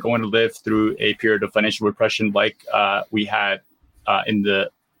that we are going to live through a period of financial repression like we had in the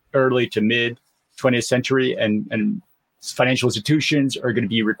early to mid 20th century, and financial institutions are going to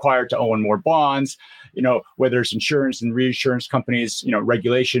be required to own more bonds. Whether it's insurance and reinsurance companies,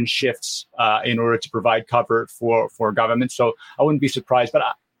 regulation shifts in order to provide cover for government. So I wouldn't be surprised, but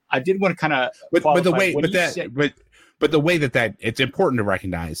I did want to kind of. But the way that it's important to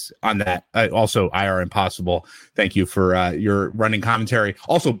recognize on that. Also, IR Impossible, thank you for your running commentary.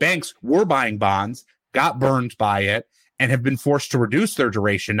 Also, banks were buying bonds, got burned by it, and have been forced to reduce their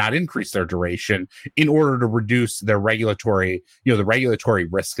duration, not increase their duration, in order to reduce their regulatory, the regulatory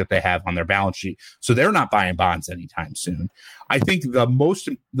risk that they have on their balance sheet. So they're not buying bonds anytime soon. I think the most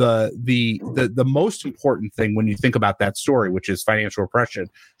important thing when you think about that story, which is financial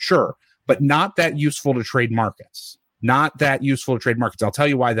repression, sure, but not that useful to trade markets. Not that useful to trade markets. I'll tell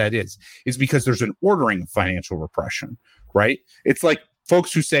you why that is because there's an ordering of financial repression, right? It's like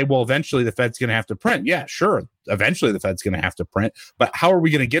folks who say, well, eventually the Fed's going to have to print. Yeah, sure. Eventually the Fed's going to have to print. But how are we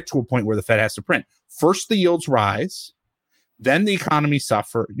going to get to a point where the Fed has to print? First, the yields rise. Then the economy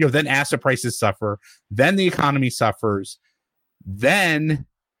suffers. Then asset prices suffer. Then the economy suffers. Then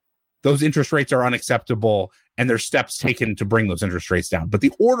those interest rates are unacceptable and there's steps taken to bring those interest rates down. But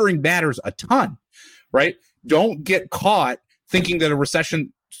the ordering matters a ton, right? Don't get caught thinking that a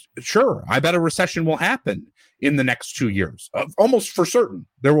recession, sure, I bet a recession will happen in the next 2 years. Almost for certain,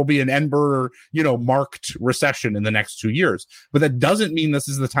 there will be an Ember, marked recession in the next 2 years. But that doesn't mean this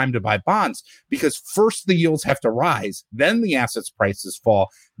is the time to buy bonds, because first the yields have to rise, then the assets prices fall,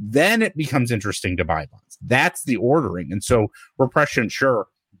 then it becomes interesting to buy bonds. That's the ordering. And so repression, sure,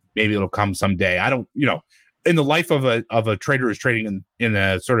 maybe it'll come someday. I don't, in the life of a trader who's trading in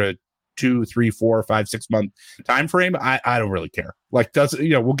a sort of 2, 3, 4, 5, 6 month time frame, I don't really care. Like,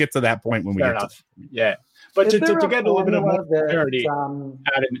 we'll get to that point when we Fair get enough. Yeah. But to get a little bit of more clarity, Adam,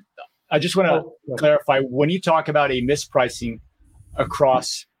 I just want to clarify, when you talk about a mispricing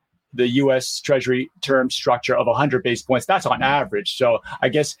across the U.S. Treasury term structure of 100 basis points, that's on average. So I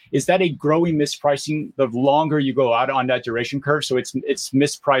guess, is that a growing mispricing the longer you go out on that duration curve? So it's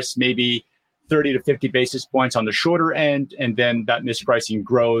mispriced maybe 30 to 50 basis points on the shorter end, and then that mispricing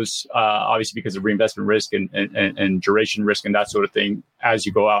grows, obviously because of reinvestment risk and duration risk and that sort of thing as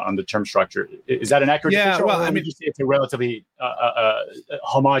you go out on the term structure. Is that an accurate picture? Well, it's a relatively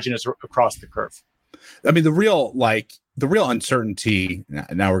homogeneous across the curve. I mean, the real uncertainty.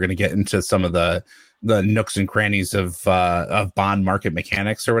 Now we're going to get into some of the nooks and crannies of bond market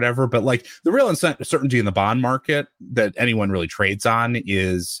mechanics or whatever, but like the real uncertainty in the bond market that anyone really trades on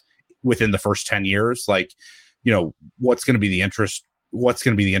is within the first 10 years, like, what's going to be the interest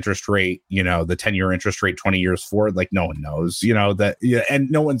rate, the 10-year interest rate 20 years forward, like no one knows, and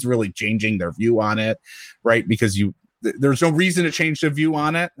no one's really changing their view on it, right? Because there's no reason to change the view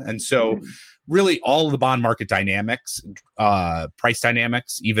on it. And so really all of the bond market dynamics, price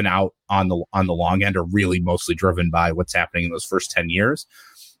dynamics, even out on the long end, are really mostly driven by what's happening in those first 10 years.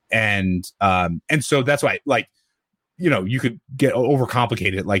 And so that's why, like, you could get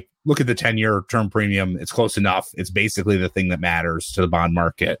overcomplicated. Like, look at the 10-year term premium. It's close enough. It's basically the thing that matters to the bond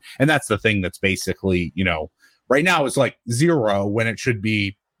market. And that's the thing that's basically, right now it's like 0 when it should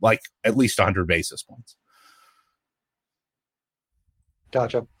be like at least 100 basis points.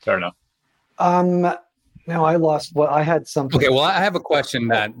 Gotcha. Fair enough. Now I lost what I had something. Okay, well, I have a question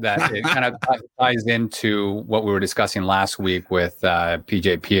that it kind of ties into what we were discussing last week with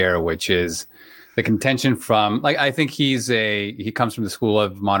PJ Pierre, which is the contention from, like, I think he comes from the school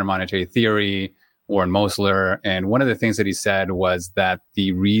of modern monetary theory, Warren Mosler. And one of the things that he said was that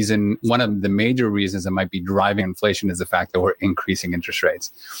one of the major reasons that might be driving inflation is the fact that we're increasing interest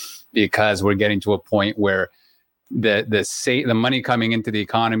rates, because we're getting to a point where the money coming into the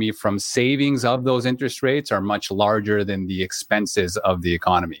economy from savings of those interest rates are much larger than the expenses of the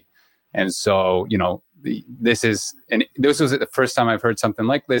economy. And so, this was the first time I've heard something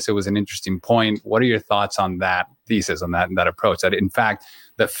like this. It was an interesting point. What are your thoughts on that thesis, on that approach? That in fact,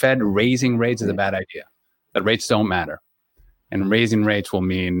 the Fed raising rates is a bad idea. That rates don't matter, and raising rates will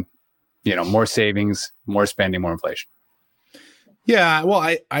mean, more savings, more spending, more inflation. Yeah, well,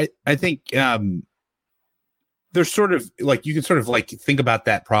 I think there's sort of like, you can sort of like think about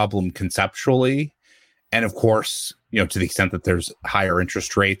that problem conceptually, and of course, to the extent that there's higher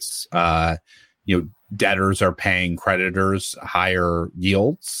interest rates, debtors are paying creditors higher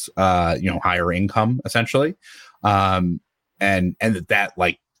yields, higher income essentially. And that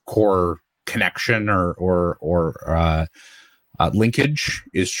like core connection or linkage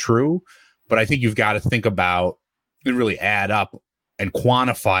is true. But I think you've got to think about and really add up and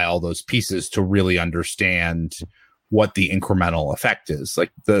quantify all those pieces to really understand what the incremental effect is.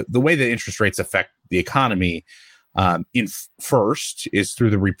 Like the way that interest rates affect the economy first is through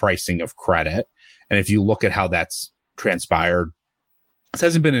the repricing of credit. And if you look at how that's transpired, this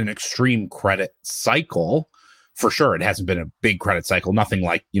hasn't been an extreme credit cycle. For sure, it hasn't been a big credit cycle, nothing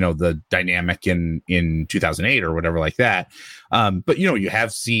like, the dynamic in 2008 or whatever like that. But, you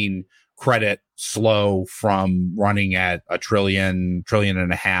have seen credit slow from running at $1 trillion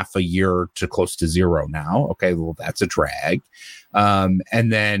and a half a year to close to zero now. Okay, well, that's a drag.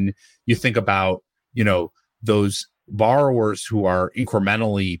 And then you think about, those borrowers who are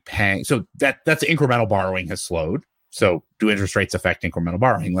incrementally paying. So that's incremental borrowing has slowed. So do interest rates affect incremental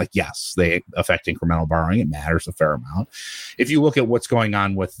borrowing? Like, yes, they affect incremental borrowing. It matters a fair amount. If you look at what's going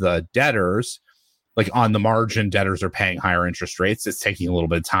on with the debtors, like on the margin, debtors are paying higher interest rates. It's taking a little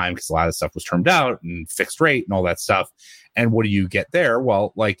bit of time because a lot of stuff was termed out and fixed rate and all that stuff. And what do you get there?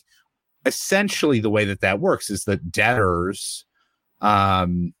 Well, like essentially the way that works is that debtors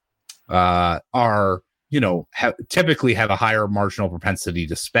typically have a higher marginal propensity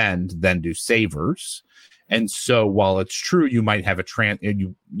to spend than do savers. And so while it's true, you might have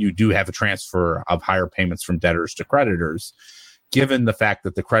you do have a transfer of higher payments from debtors to creditors, given the fact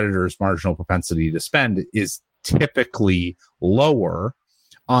that the creditor's marginal propensity to spend is typically lower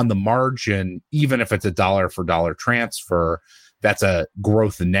on the margin, even if it's a dollar for dollar transfer, that's a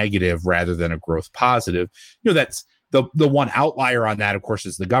growth negative rather than a growth positive. That's the one outlier on that, of course,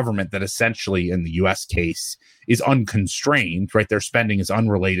 is the government that essentially in the U.S. case is unconstrained, right? Their spending is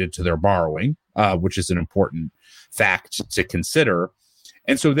unrelated to their borrowing, which is an important fact to consider.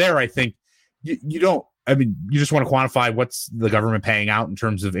 And so there, I think you just want to quantify what's the government paying out in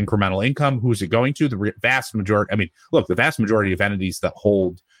terms of incremental income. Who's it going to? The vast majority. The vast majority of entities that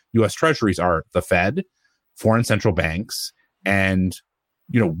hold U.S. treasuries are the Fed, foreign central banks, and,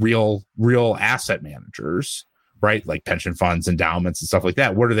 real asset managers, right? Like pension funds, endowments, and stuff like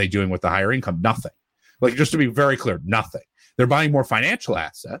that. What are they doing with the higher income? Nothing. Like, just to be very clear, nothing. They're buying more financial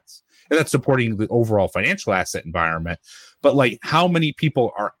assets, and that's supporting the overall financial asset environment. But like, how many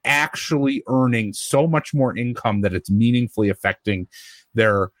people are actually earning so much more income that it's meaningfully affecting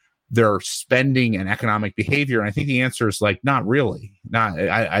their spending and economic behavior? And I think the answer is like, not really.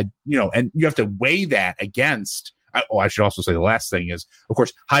 And you have to weigh that against. I should also say the last thing is, of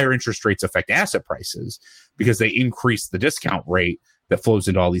course, higher interest rates affect asset prices because they increase the discount rate that flows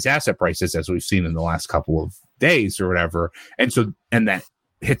into all these asset prices, as we've seen in the last couple of days or whatever. And that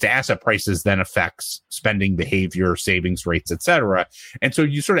hits asset prices then affects spending behavior, savings rates, et cetera. And so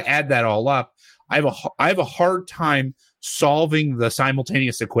you sort of add that all up. I have a hard time solving the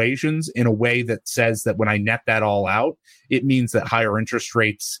simultaneous equations in a way that says that when I net that all out, it means that higher interest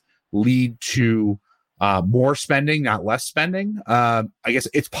rates lead to more spending, not less spending. I guess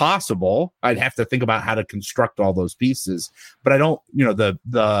it's possible. I'd have to think about how to construct all those pieces, but I don't,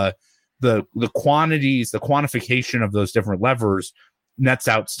 the quantities, the quantification of those different levers nets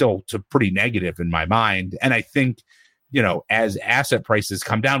out still to pretty negative in my mind. And I think, as asset prices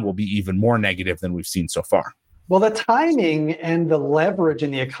come down, will be even more negative than we've seen so far. Well, the timing and the leverage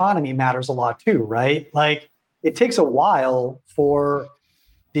in the economy matters a lot too, right? Like, it takes a while for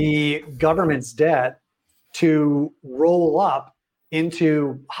the government's debt to roll up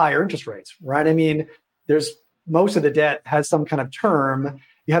into higher interest rates, right? There's most of the debt has some kind of term.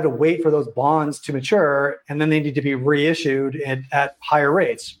 You have to wait for those bonds to mature, and then they need to be reissued at higher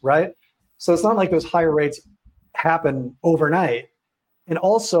rates, right? So it's not like those higher rates happen overnight. And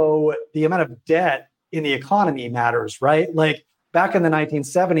also the amount of debt in the economy matters, right? Like back in the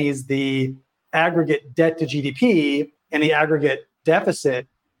 1970s, the aggregate debt to GDP and the aggregate deficit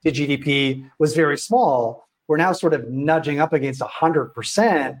to GDP was very small. We're now sort of nudging up against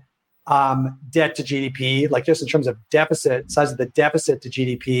 100% debt to GDP, like just in terms of size of the deficit to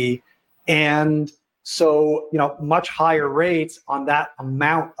GDP. And so, much higher rates on that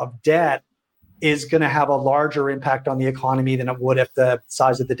amount of debt is going to have a larger impact on the economy than it would if the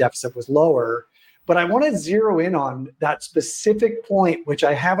size of the deficit was lower. But I want to zero in on that specific point, which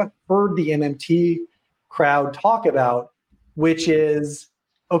I haven't heard the MMT crowd talk about, which is,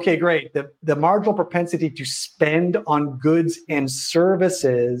 okay, great. The marginal propensity to spend on goods and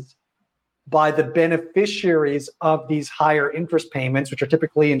services by the beneficiaries of these higher interest payments, which are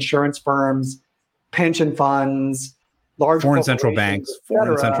typically insurance firms, pension funds, large foreign central corporations, banks,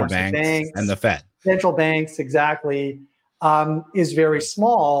 foreign central banks, and the Fed. Central banks, exactly, is very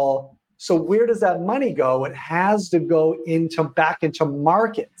small. So where does that money go? It has to go back into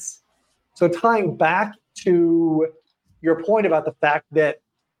markets. So tying back to your point about the fact that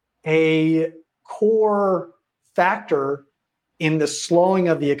a core factor in the slowing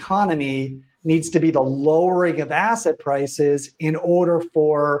of the economy needs to be the lowering of asset prices in order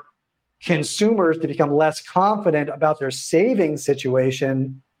for consumers to become less confident about their savings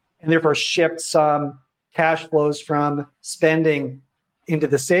situation and therefore shift some cash flows from spending into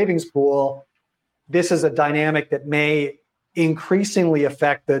the savings pool. This is a dynamic that may increasingly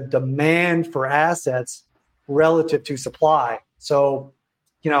affect the demand for assets relative to supply. So,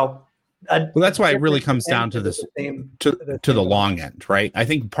 well, that's why it really comes down to this, to the long end, right? I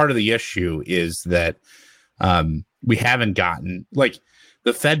think part of the issue is that we haven't gotten, like,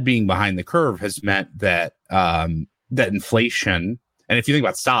 the Fed being behind the curve has meant that that inflation, and if you think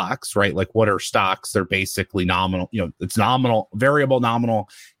about stocks, right, like what are stocks? They're basically nominal, it's nominal, variable nominal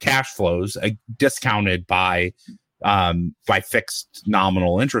cash flows discounted by fixed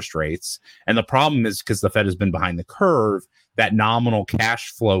nominal interest rates. And the problem is because the Fed has been behind the curve, that nominal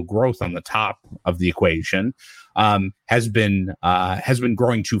cash flow growth on the top of the equation has been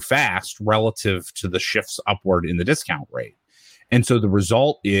growing too fast relative to the shifts upward in the discount rate. And so the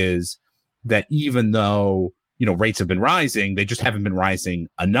result is that even though, rates have been rising, they just haven't been rising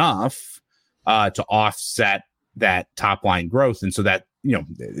enough to offset that top line growth. And so that,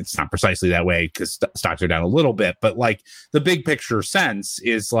 it's not precisely that way because stocks are down a little bit, but like the big picture sense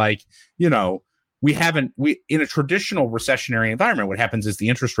is like, in a traditional recessionary environment, what happens is the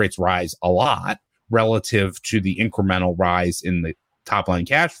interest rates rise a lot relative to the incremental rise in the top line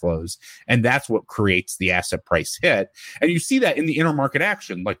cash flows. And that's what creates the asset price hit. And you see that in the intermarket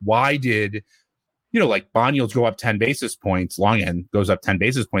action. Like, why did, like bond yields go up 10 basis points, long end goes up 10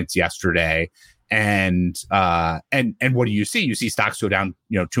 basis points yesterday. And what do you see? You see stocks go down,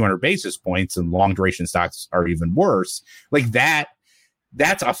 200 basis points, and long duration stocks are even worse. Like that's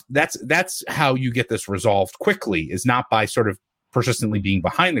how you get this resolved quickly, is not by sort of persistently being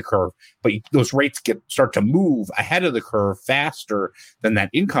behind the curve, but those rates start to move ahead of the curve faster than that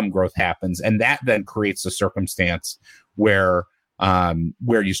income growth happens. And that then creates a circumstance where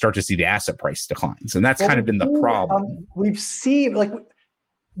you start to see the asset price declines. And that's kind of been the problem. We see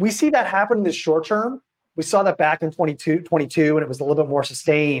that happen in the short term. We saw that back in 22, and it was a little bit more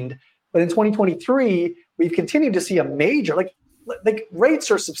sustained. But in 2023, we've continued to see a major, like rates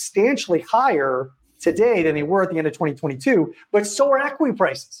are substantially higher today than they were at the end of 2022, but so are equity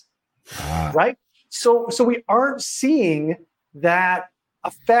prices, right? So we aren't seeing that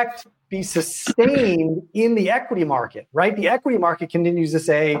effect be sustained in the equity market, right? The equity market continues to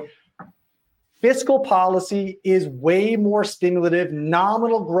say fiscal policy is way more stimulative.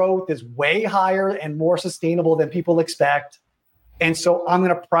 Nominal growth is way higher and more sustainable than people expect. And so I'm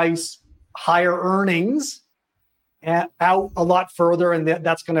going to price higher earnings out a lot further, and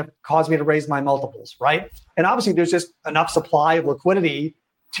that's going to cause me to raise my multiples, right? And obviously, there's just enough supply of liquidity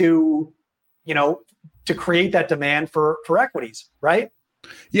to create that demand for equities, right?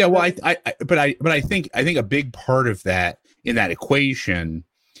 Yeah, well, I think a big part of that in that equation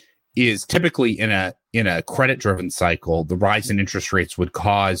is typically in a credit-driven cycle, the rise in interest rates would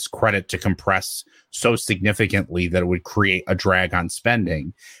cause credit to compress so significantly that it would create a drag on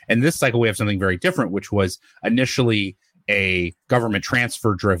spending. And this cycle, we have something very different, which was initially a government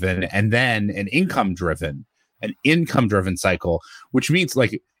transfer-driven and then an income-driven cycle, which means,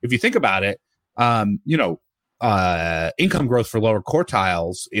 like, if you think about it, income growth for lower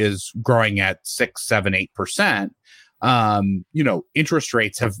quartiles is growing at 6, 7, 8%. Interest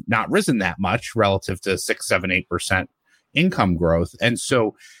rates have not risen that much relative to 6, 7, 8% income growth. And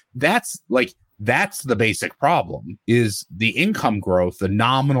so that's the basic problem, is the income growth, the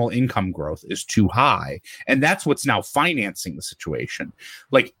nominal income growth is too high. And that's what's now financing the situation.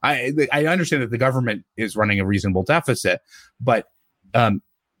 Like, I understand that the government is running a reasonable deficit, but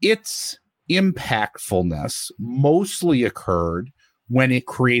its impactfulness mostly occurred when it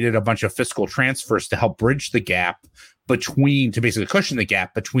created a bunch of fiscal transfers to help bridge the gap to basically cushion the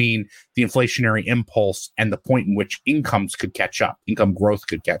gap between the inflationary impulse and the point in which income growth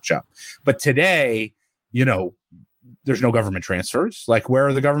could catch up. But today, there's no government transfers. Like, where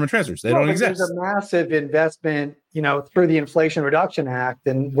are the government transfers? They don't exist. There's a massive investment, through the Inflation Reduction Act,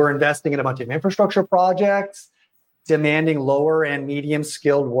 and we're investing in a bunch of infrastructure projects, demanding lower and medium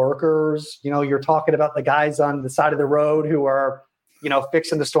skilled workers. You're talking about the guys on the side of the road who are,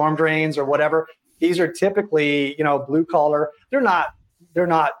 fixing the storm drains or whatever. These are typically, blue collar. They're not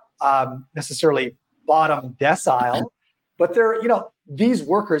necessarily bottom decile, but these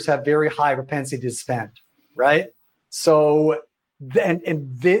workers have very high propensity to spend, right? So,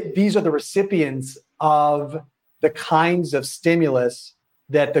 these are the recipients of the kinds of stimulus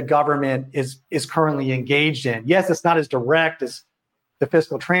that the government is currently engaged in. Yes, it's not as direct as the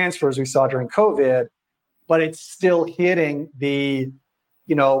fiscal transfers we saw during COVID, but it's still hitting the,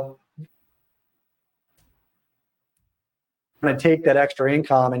 going to take that extra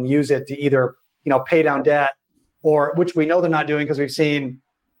income and use it to either, pay down debt, or which we know they're not doing because we've seen,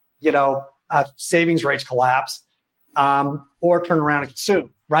 savings rates collapse, or turn around and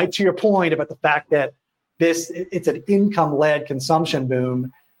consume. Right to your point about the fact that it's an income-led consumption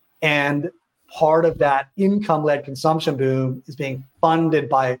boom, and part of that income-led consumption boom is being funded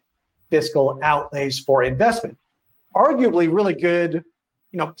by fiscal outlays for investment. Arguably, really good,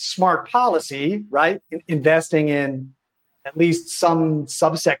 smart policy, right? Investing in at least some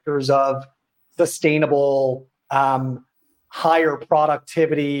subsectors of sustainable, higher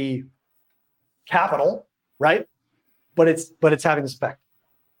productivity capital, right? But it's having this effect.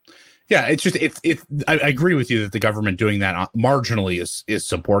 Yeah, I agree with you that the government doing that marginally is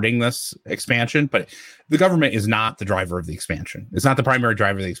supporting this expansion, but the government is not the driver of the expansion. It's not the primary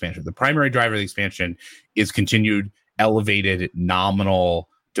driver of the expansion. The primary driver of the expansion is continued elevated nominal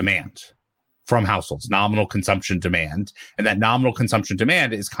demand from households, nominal consumption demand. And that nominal consumption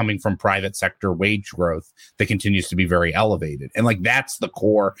demand is coming from private sector wage growth that continues to be very elevated. And that's the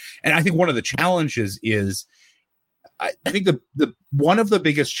core. And I think one of the challenges is, I think the one of the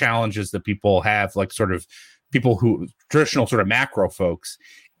biggest challenges that people have, people who traditional sort of macro folks,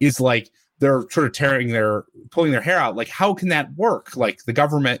 is they're sort of pulling their hair out. How can that work? The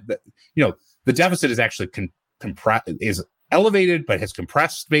government, the deficit is actually is elevated, but has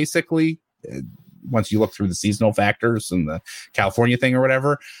compressed basically. Once you look through the seasonal factors and the California thing or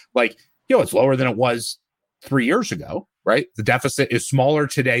whatever, it's lower than it was 3 years ago, right? The deficit is smaller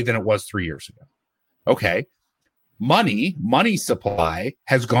today than it was 3 years ago. Okay. Money supply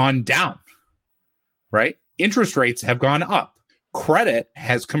has gone down, right? Interest rates have gone up. Credit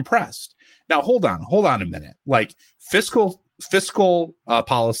has compressed. Now, hold on a minute. Fiscal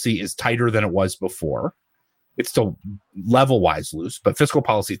policy is tighter than it was before. It's still level-wise loose, but fiscal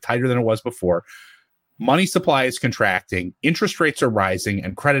policy is tighter than it was before. Money supply is contracting, interest rates are rising,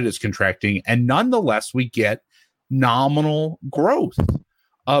 and credit is contracting. And nonetheless, we get nominal growth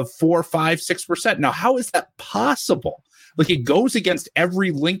of 4, 5, 6%. Now, how is that possible? It goes against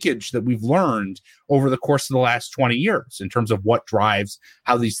every linkage that we've learned over the course of the last 20 years in terms of what drives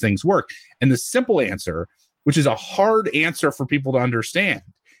how these things work. And the simple answer, which is a hard answer for people to understand,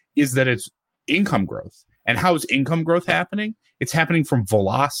 is that it's income growth. And how is income growth happening? It's happening from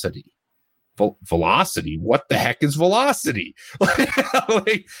velocity. Velocity? What the heck is velocity?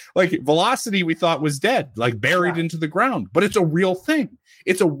 Velocity we thought was dead, buried into the ground. But it's a real thing.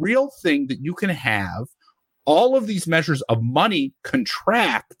 It's a real thing that you can have all of these measures of money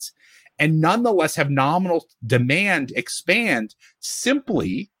contract and nonetheless have nominal demand expand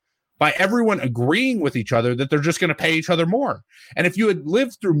simply by everyone agreeing with each other that they're just going to pay each other more. And if you had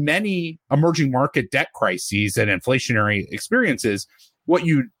lived through many emerging market debt crises and inflationary experiences,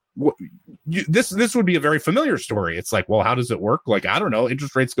 this would be a very familiar story. It's well, how does it work? I don't know.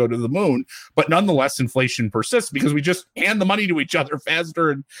 Interest rates go to the moon, but nonetheless, inflation persists because we just hand the money to each other faster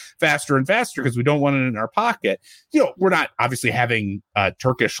and faster and faster because we don't want it in our pocket. We're not obviously having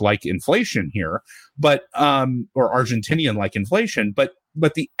Turkish-like inflation here, but or Argentinian-like inflation, but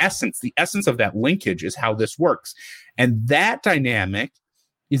the essence of that linkage is how this works. And that dynamic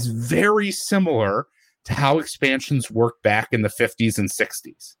is very similar to how expansions work back in the 50s and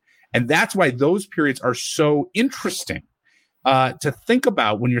 60s. And that's why those periods are so interesting to think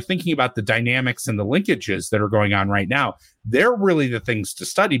about when you're thinking about the dynamics and the linkages that are going on right now. They're really the things to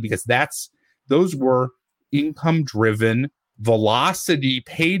study because those were income-driven, velocity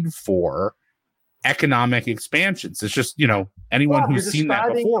paid for economic expansions. It's just, anyone who's seen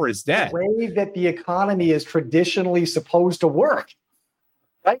that before is dead. The way that the economy is traditionally supposed to work,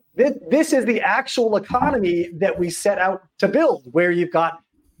 right? This is the actual economy that we set out to build, where you've got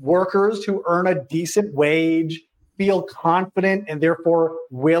workers who earn a decent wage, feel confident and therefore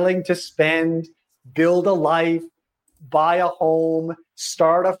willing to spend, build a life, buy a home,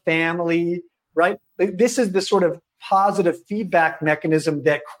 start a family, right? This is the sort of positive feedback mechanism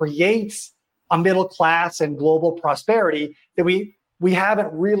that creates a middle class and global prosperity that we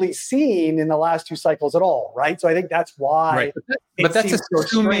haven't really seen in the last two cycles at all, right? So I think that's why. Right. But that's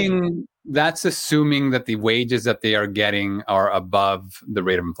assuming that the wages that they are getting are above the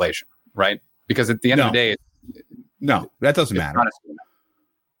rate of inflation, right? Because at the end of the day, that doesn't matter.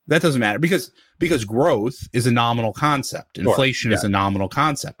 That doesn't matter because growth is a nominal concept. Inflation is a nominal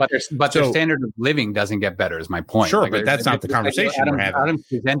concept. But their standard of living doesn't get better, is my point. Sure, but that's not the conversation we're having. Adam's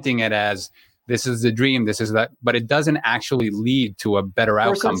presenting it as this is the dream, this is that, but it doesn't actually lead to a better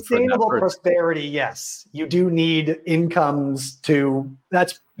outcome. For sustainable prosperity, yes, you do need incomes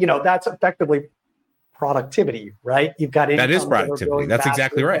that's effectively productivity, right? You've got that is productivity. That's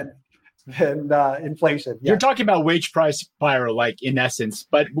exactly right. And inflation. You're talking about wage price spiral, like in essence.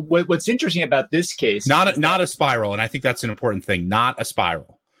 But what's interesting about this case, not a spiral, and I think that's an important thing. Not a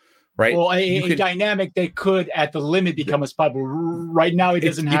spiral, right? Well, a dynamic that could, at the limit, become a spiral. Right now, it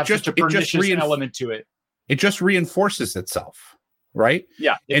doesn't have such a pernicious element to it. It just reinforces itself, right?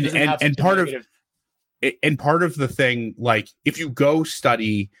 Yeah, and part of the thing, like if you go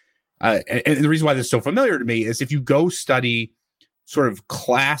study, and the reason why this is so familiar to me is if you go study sort of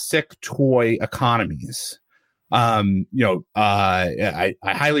classic toy economies. I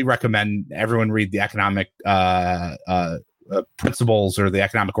highly recommend everyone read the economic principles or the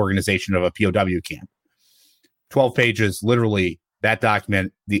economic organization of a POW camp. 12 pages, literally that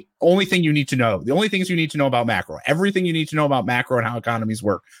document. The only things you need to know about macro, everything you need to know about macro and how economies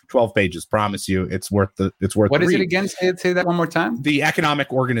work. 12 pages, promise you, it's worth. What is it again? Say that one more time. The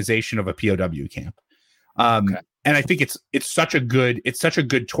economic organization of a POW camp. Okay. And I think it's such a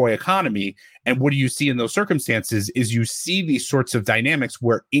good toy economy. And what do you see in those circumstances is you see these sorts of dynamics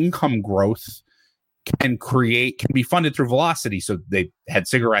where income growth can be funded through velocity. So they had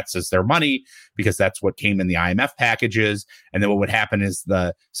cigarettes as their money because that's what came in the IMF packages. And then what would happen is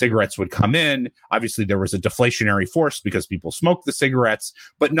the cigarettes would come in. Obviously, there was a deflationary force because people smoked the cigarettes.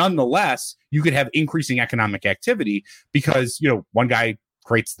 But nonetheless, you could have increasing economic activity because, one guy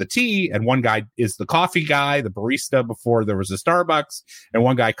creates the tea and one guy is the coffee guy, the barista before there was a Starbucks, and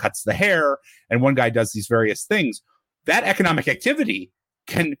one guy cuts the hair and one guy does these various things. That economic activity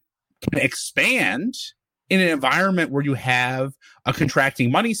can expand in an environment where you have a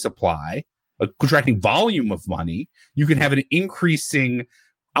contracting money supply, a contracting volume of money. You can have an increasing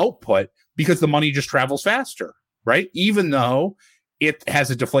output because the money just travels faster, right? Even though it has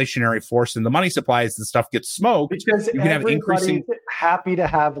a deflationary force in the money supply as the stuff gets smoked. Because you can have increasing happy to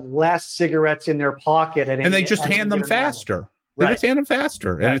have less cigarettes in their pocket, and they just hand them faster. They just hand them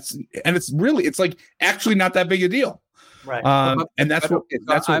faster, and it's really like actually not that big a deal, right? And that's what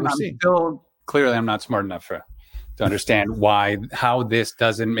we're seeing. Clearly, I'm not smart enough to understand how this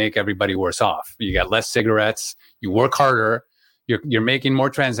doesn't make everybody worse off. You got less cigarettes, you work harder, you're making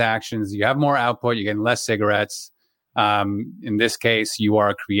more transactions, you have more output, you're getting less cigarettes. In this case, you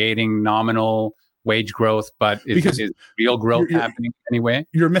are creating nominal wage growth, but is real growth happening anyway?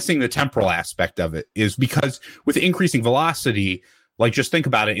 You're missing the temporal aspect of it, is because with increasing velocity, like just think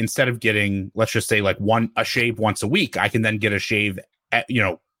about it, instead of getting, let's just say like a shave once a week, I can then get a shave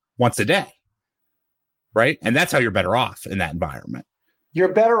once a day. Right. And that's how you're better off in that environment.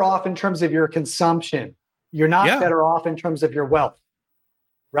 You're better off in terms of your consumption. You're not better off in terms of your wealth.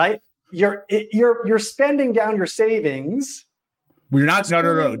 Right. You're spending down your savings. We're not.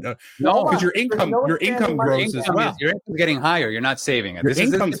 No. Because your income grows as well. Your income's getting higher. You're not saving it. This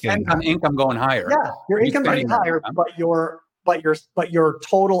depends on income going higher. Yeah, your income getting higher, but your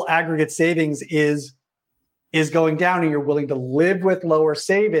total aggregate savings is going down, and you're willing to live with lower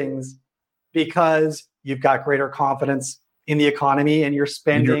savings because you've got greater confidence in the economy, and you're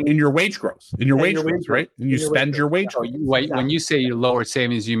spending in your wage growth, right? And you spend your wage growth. When you say you lower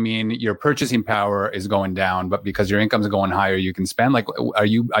savings, you mean your purchasing power is going down, but because your income's going higher, you can spend. Like, are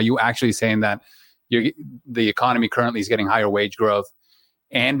you actually saying that the economy currently is getting higher wage growth,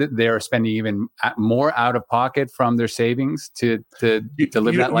 and they're spending even more out of pocket from their savings to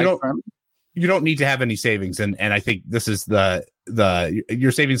live that life? You don't need to have any savings, and I think this is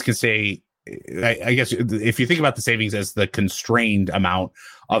your savings can stay. I guess if you think about the savings as the constrained amount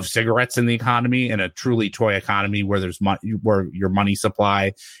of cigarettes in the economy, in a truly toy economy where where your money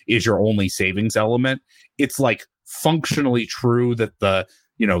supply is your only savings element, it's like functionally true that the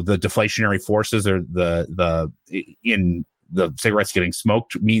deflationary forces or in the cigarettes getting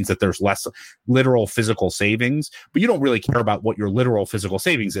smoked means that there's less literal physical savings, but you don't really care about what your literal physical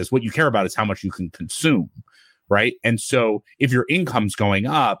savings is. What you care about is how much you can consume, right? And so if your income's going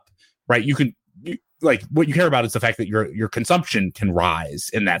up, right, what you care about is the fact that your consumption can rise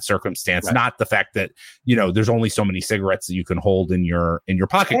in that circumstance, right. Not the fact that there's only so many cigarettes that you can hold in your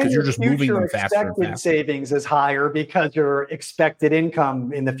pocket because you're just moving them faster. Expected savings is higher because your expected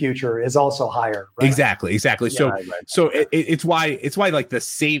income in the future is also higher. Right? Exactly. Yeah, so it's why like the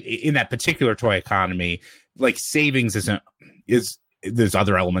save in that particular toy economy, like savings is there's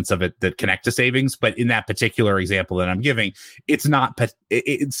other elements of it that connect to savings, but in that particular example that I'm giving, it's not.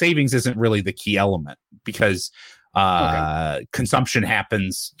 Savings isn't really the key element because consumption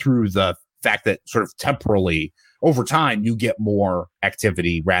happens through the fact that sort of temporally over time you get more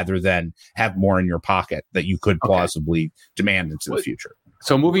activity rather than have more in your pocket that you could plausibly demand into the future.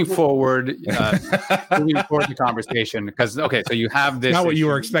 So moving forward the conversation, because so you have this. Not what you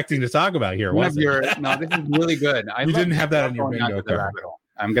were expecting to talk about here. No, this is really good. You didn't have that on your bingo card.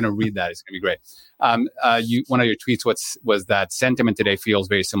 I'm going to read that. It's going to be great. One of your tweets was that sentiment today feels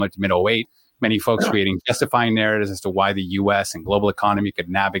very similar to mid-08. Many folks creating justifying narratives as to why the U.S. and global economy could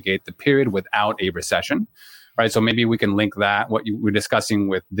navigate the period without a recession. Right, so maybe we can link that, what you were discussing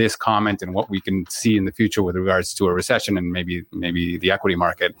with this comment and what we can see in the future with regards to a recession and maybe the equity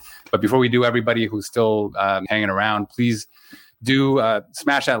market. But before we do, everybody who's still hanging around, please do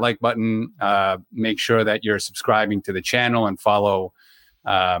smash that like button. Make sure that you're subscribing to the channel and follow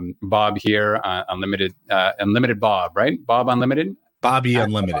Bob here, Unlimited Bob, right? Bob Unlimited? Bobby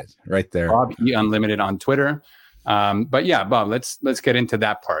Unlimited, right there. Bob E Unlimited on Twitter. But yeah, Bob, let's get into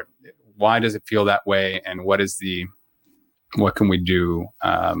that part. Why does it feel that way, and what can we do?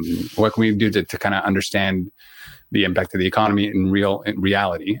 What can we do to kind of understand the impact of the economy in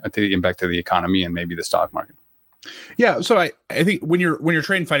reality, to the impact of the economy and maybe the stock market? Yeah, so I think when you're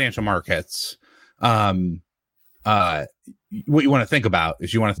trading financial markets, what you want to think about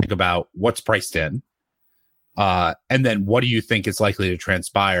is what's priced in, and then what do you think is likely to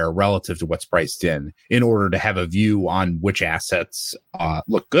transpire relative to what's priced in order to have a view on which assets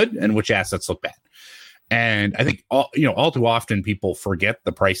look good and which assets look bad. And I think all too often people forget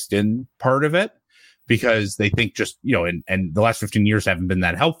the priced in part of it because they think just, and the last 15 years haven't been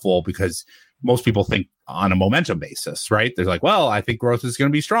that helpful because most people think on a momentum basis, right? They're like, well, I think growth is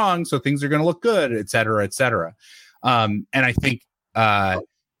going to be strong, so things are going to look good, et cetera, et cetera. And I think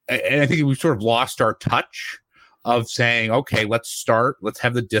we've sort of lost our touch of saying, okay, let's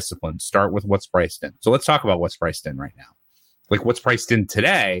have the discipline, start with what's priced in. So let's talk about what's priced in right now. Like what's priced in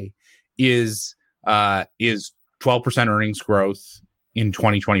today is 12% earnings growth in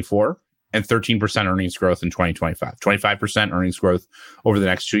 2024 and 13% earnings growth in 2025. 25% earnings growth over the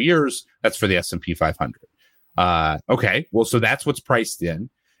next 2 years. That's for the S&P 500. Okay, well, so that's what's priced in.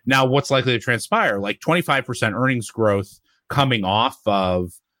 Now, what's likely to transpire? Like 25% earnings growth coming off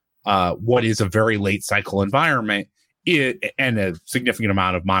of what is a very late cycle environment and a significant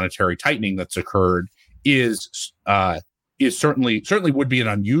amount of monetary tightening that's occurred is certainly would be an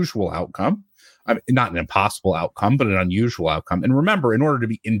unusual outcome. I mean, not an impossible outcome, but an unusual outcome. And remember, in order to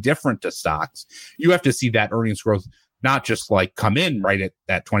be indifferent to stocks, you have to see that earnings growth not just like come in right at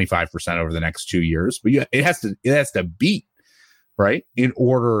that 25% over the next 2 years, but it has to beat, right, in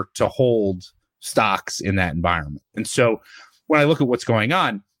order to hold stocks in that environment. And so when I look at what's going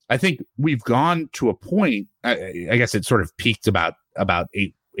on, I think we've gone to a point, I guess it sort of peaked about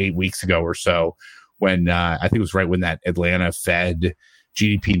 8 weeks ago or so when I think it was right when that Atlanta Fed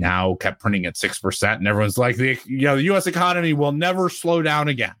GDP now kept printing at 6%. And everyone's like, the U.S. economy will never slow down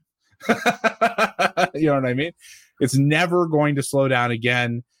again. You know what I mean? It's never going to slow down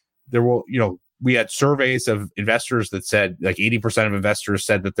again. There will, we had surveys of investors that said like 80% of investors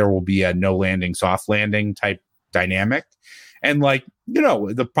said that there will be a no landing, soft landing type dynamic. And like,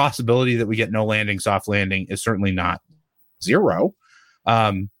 the possibility that we get no landing, soft landing is certainly not zero,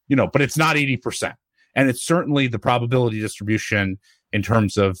 but it's not 80%. And it's certainly the probability distribution in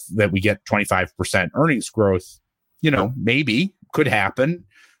terms of that we get 25% earnings growth, maybe could happen,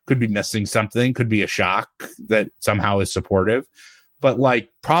 could be missing something, could be a shock that somehow is supportive, but like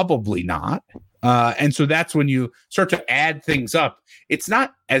probably not. And so that's when you start to add things up. It's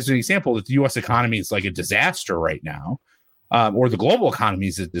not, as an example, that the U.S. economy is like a disaster right now. Or the global economy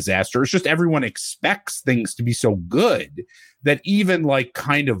is a disaster. It's just everyone expects things to be so good that even like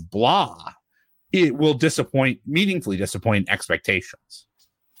kind of blah, it will meaningfully disappoint expectations.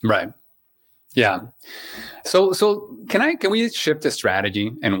 Right. Yeah. So can we shift to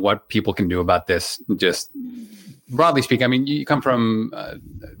strategy and what people can do about this? Just broadly speaking, I mean, you come from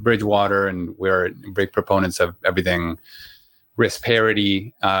Bridgewater, and we're big proponents of everything risk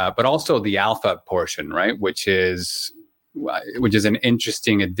parity, but also the alpha portion, right? Which is an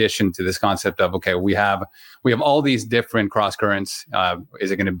interesting addition to this concept of, okay, we have all these different cross currents.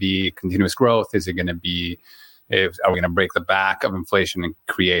 Is it going to be continuous growth? Is it going to be, are we going to break the back of inflation and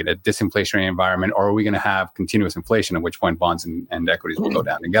create a disinflationary environment? Or are we going to have continuous inflation, at which point bonds and equities will go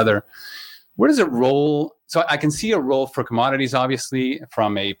down together? Where does it roll? So I can see a role for commodities, obviously,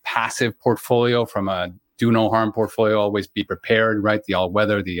 from a passive portfolio, from a do no harm portfolio, always be prepared, right? The all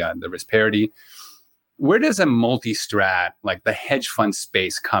weather, the risk parity. where does a multi-strat, like the hedge fund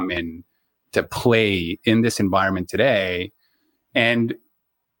space, come in to play in this environment today? And,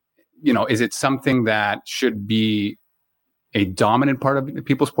 is it something that should be a dominant part of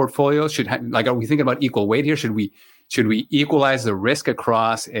people's portfolios? Are we thinking about equal weight here? Should we equalize the risk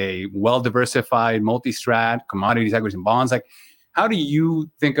across a well-diversified multi-strat, commodities, equities, and bonds? Like, how do you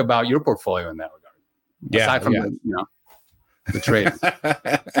think about your portfolio in that regard? Aside from the trade.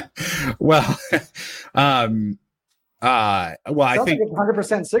 Well, I think like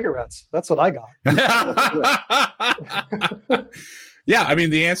 100% cigarettes. That's what I got. Yeah, I mean,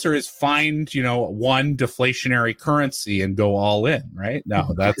 the answer is find, one deflationary currency and go all in, right?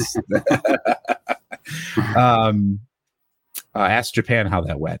 No, that's ask Japan how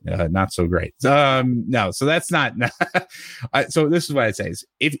that went. Not so great. No, so that's not. So this is what I'd say is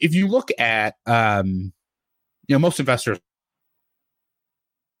if you look at, most investors.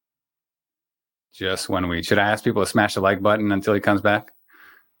 Just 1 week. Should I ask people to smash the like button until he comes back?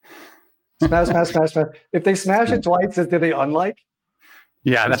 Smash. If they smash it twice, do they unlike?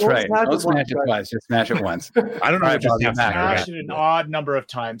 Yeah, that's right. Don't smash it twice. Just smash it once. I don't know. Right, smash it an odd number of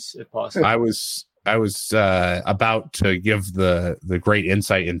times if possible. I was about to give the great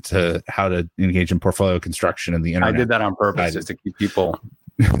insight into how to engage in portfolio construction in the internet. I did that on purpose just to keep people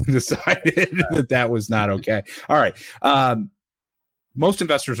decided that was not okay. All right. Most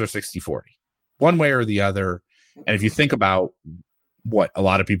investors are 60-40, one way or the other. And if you think about what a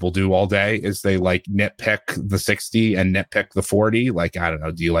lot of people do all day is they like nitpick the 60 and nitpick the 40. Like, I don't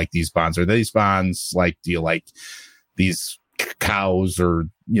know, do you like these bonds or these bonds? Like, do you like these cows or,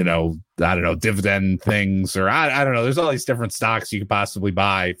 I don't know, dividend things or I don't know. There's all these different stocks you could possibly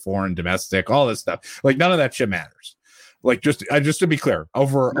buy, foreign, domestic, all this stuff. Like, none of that shit matters. Like, just to be clear,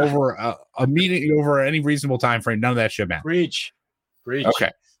 over a meeting, over any reasonable time frame, none of that shit matters. Breach.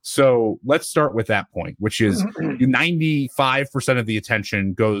 Okay. So let's start with that point, which is 95% of the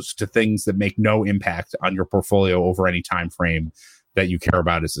attention goes to things that make no impact on your portfolio over any time frame that you care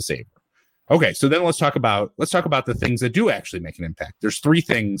about as a saver. Okay, so then let's talk about the things that do actually make an impact. There's 3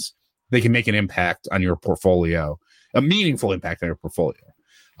 things that can make an impact on your portfolio, a meaningful impact on your portfolio,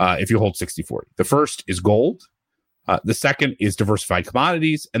 if you hold 60-40. The first is gold. The second is diversified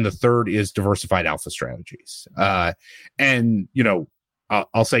commodities, and the third is diversified alpha strategies.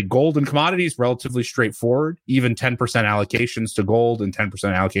 I'll say gold and commodities, relatively straightforward. Even 10% allocations to gold and 10%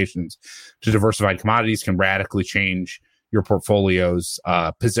 allocations to diversified commodities can radically change your portfolio's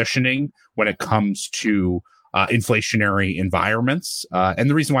positioning when it comes to inflationary environments. And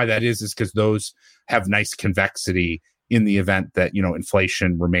the reason why that is because those have nice convexity in the event that,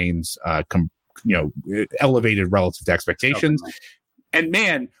 inflation remains, elevated relative to expectations. Okay. And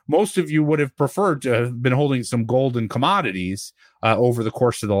man, most of you would have preferred to have been holding some gold and commodities over the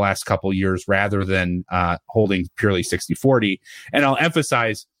course of the last couple of years rather than holding purely 60-40. And I'll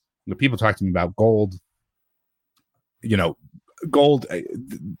emphasize, when people talk to me about gold, gold,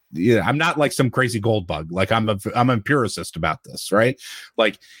 I'm not like some crazy gold bug. Like I'm a empiricist about this, right?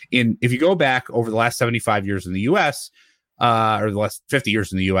 Like if you go back over the last 75 years in the US, or the last 50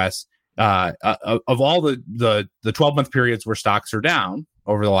 years in the US, of all the 12-month periods where stocks are down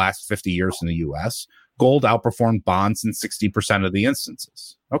over the last 50 years in the U.S., gold outperformed bonds in 60% of the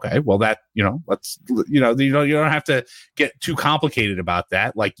instances. Okay, well that let's you don't have to get too complicated about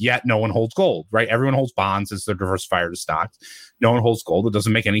that. Like, yet no one holds gold, right? Everyone holds bonds as their diversifier to stocks. No one holds gold. It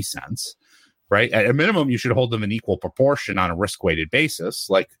doesn't make any sense, right? At a minimum, you should hold them in equal proportion on a risk-weighted basis,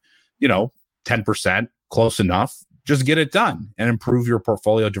 like 10%, close enough. Just get it done and improve your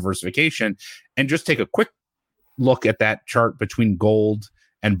portfolio diversification. And just take a quick look at that chart between gold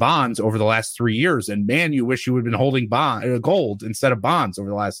and bonds over the last 3 years. And man, you wish you would have been holding gold instead of bonds over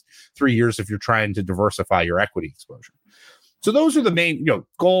the last 3 years if you're trying to diversify your equity exposure. So those are the main,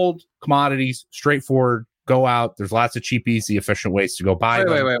 gold, commodities, straightforward, go out. There's lots of cheap, easy, efficient ways to go buy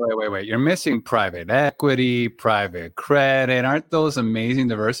them. Wait. You're missing private equity, private credit. Aren't those amazing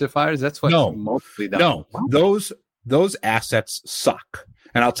diversifiers? That's what's mostly done. No, those assets suck.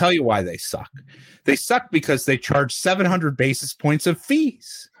 And I'll tell you why they suck. They suck because they charge 700 basis points of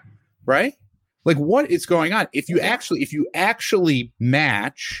fees, right? Like, what is going on? If you actually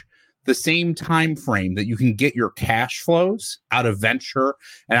match the same time frame that you can get your cash flows out of venture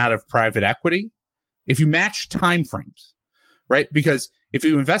and out of private equity, if you match time frames, right? Because if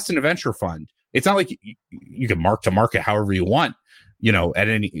you invest in a venture fund, it's not like you can mark to market however you want. At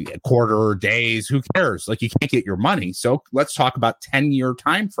any quarter or days, who cares? Like, you can't get your money. So let's talk about 10-year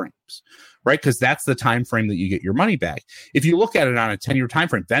time frames, right? Because that's the time frame that you get your money back. If you look at it on a 10-year time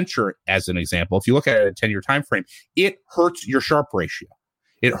frame, venture as an example, if you look at it at a 10-year time frame, it hurts your Sharpe ratio.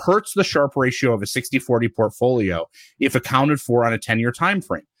 It hurts the Sharpe ratio of a 60-40 portfolio if accounted for on a 10-year time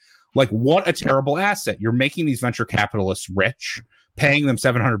frame. Like, what a terrible asset. You're making these venture capitalists rich, paying them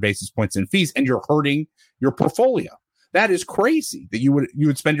 700 basis points in fees, and you're hurting your portfolio. That is crazy that you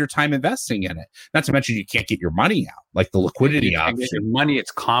would spend your time investing in it. Not to mention you can't get your money out, like the liquidity option. Money,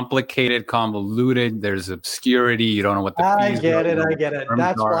 it's complicated, convoluted. There's obscurity. You don't know what the fees I get it.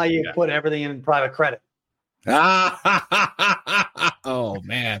 That's why you put everything in private credit. Oh,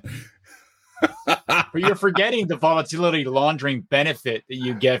 man. But you're forgetting the volatility laundering benefit that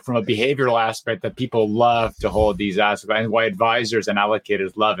you get from a behavioral aspect that people love to hold these assets. And why advisors and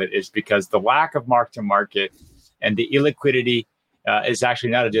allocators love it is because the lack of mark to market and the illiquidity is actually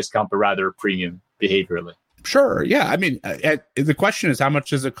not a discount, but rather a premium behaviorally. Sure. Yeah. I mean, the question is, how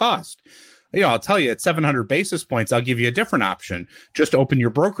much does it cost? I'll tell you, at 700 basis points, I'll give you a different option. Just open your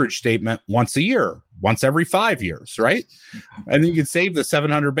brokerage statement once a year, once every 5 years, right? And then you can save the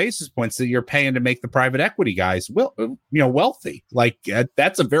 700 basis points that you're paying to make the private equity guys, wealthy. Like,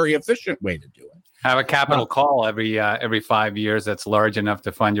 that's a very efficient way to do it. Have a capital call every 5 years that's large enough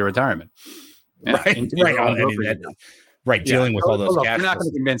to fund your retirement. Yeah, right. Dealing with all those cash. You're not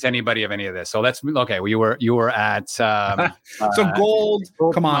going to convince anybody of any of this. So let's okay. You were at so gold,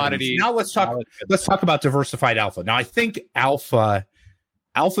 commodities. Now let's talk about diversified alpha. Now I think alpha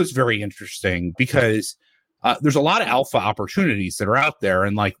is very interesting because there's a lot of alpha opportunities that are out there,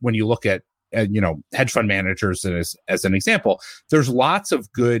 and like when you look at hedge fund managers as an example, there's lots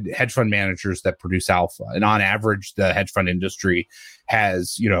of good hedge fund managers that produce alpha, and on average, the hedge fund industry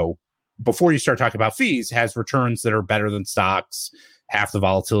has before you start talking about fees, has returns that are better than stocks, half the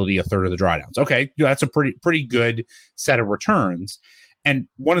volatility, a third of the drawdowns. Okay, that's a pretty good set of returns. And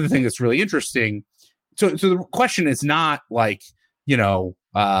one of the things that's really interesting, so the question is not like,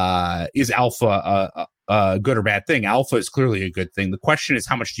 is alpha a good or bad thing? Alpha is clearly a good thing. The question is,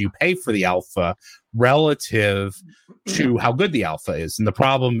 how much do you pay for the alpha relative to how good the alpha is? And the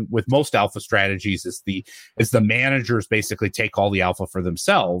problem with most alpha strategies is the managers basically take all the alpha for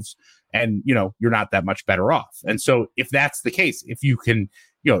themselves. And, you're not that much better off. And so if that's the case, if you can,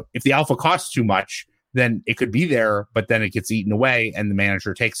 if the alpha costs too much, then it could be there, but then it gets eaten away and the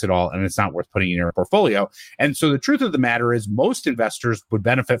manager takes it all and it's not worth putting in your portfolio. And so the truth of the matter is most investors would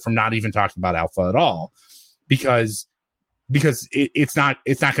benefit from not even talking about alpha at all because it's not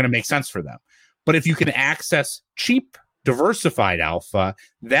going to make sense for them. But if you can access cheap, diversified alpha,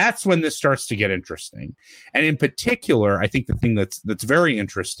 that's when this starts to get interesting. And in particular, I think the thing that's very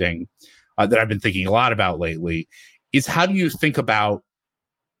interesting that I've been thinking a lot about lately is how do you think about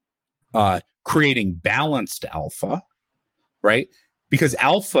creating balanced alpha, right? Because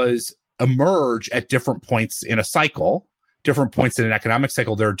alphas emerge at different points in a cycle, different points in an economic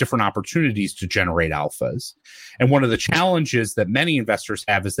cycle. There are different opportunities to generate alphas. And one of the challenges that many investors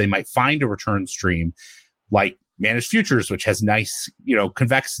have is they might find a return stream like managed futures, which has nice,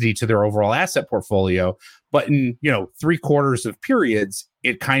 convexity to their overall asset portfolio. But in, 3/4 of periods,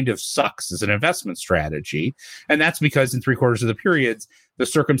 it kind of sucks as an investment strategy. And that's because in 3/4 of the periods, the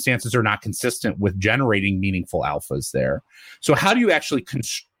circumstances are not consistent with generating meaningful alphas there. So how do you actually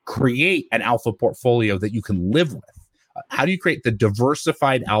create an alpha portfolio that you can live with? How do you create the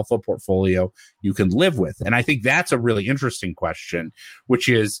diversified alpha portfolio you can live with? And I think that's a really interesting question, which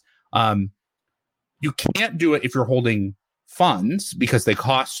is, you can't do it if you're holding funds because they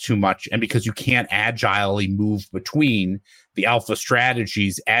cost too much and because you can't agilely move between the alpha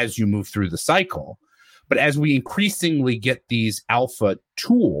strategies as you move through the cycle. But as we increasingly get these alpha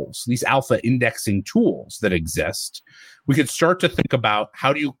tools, these alpha indexing tools that exist, we could start to think about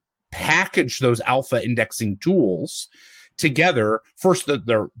how do you package those alpha indexing tools together. First,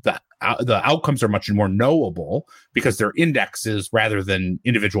 the outcomes are much more knowable because they're indexes rather than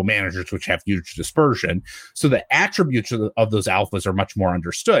individual managers, which have huge dispersion. So the attributes of those alphas are much more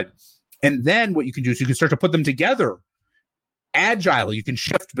understood. And then what you can do is you can start to put them together agilely. You can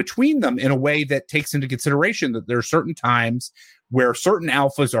shift between them in a way that takes into consideration that there are certain times where certain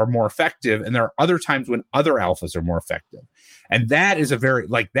alphas are more effective and there are other times when other alphas are more effective. And that is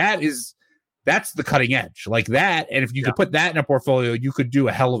that's the cutting edge like that. And if you could put that in a portfolio, you could do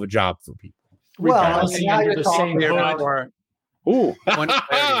a hell of a job for people. Well, now you're talking about. Ooh,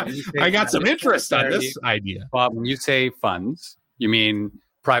 I got some interest on this idea. Bob, when you say funds, you mean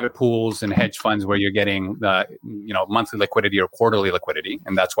private pools and hedge funds where you're getting monthly liquidity or quarterly liquidity,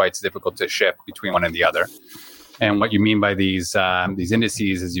 and that's why it's difficult to shift between one and the other. And what you mean by these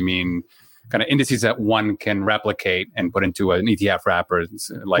indices is you mean kind of indices that one can replicate and put into an ETF wrapper,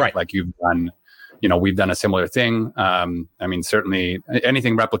 like you've done we've done a similar thing. Certainly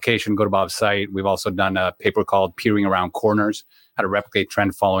anything replication, go to Bob's site. We've also done a paper called Peering Around Corners, how to replicate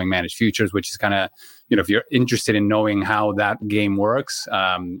trend following managed futures, which is kind of, if you're interested in knowing how that game works,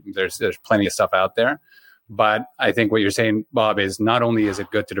 there's plenty of stuff out there. But I think what you're saying, Bob, is not only is it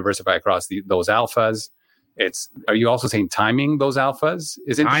good to diversify across those alphas, are you also saying timing those alphas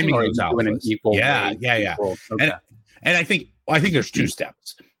is interesting? Timing or those alphas. Doing an equal yeah. Okay. And I think there's two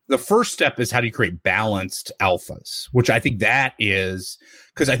steps. The first step is how do you create balanced alphas, which I think that is,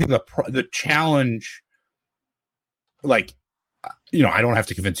 because I think the challenge, I don't have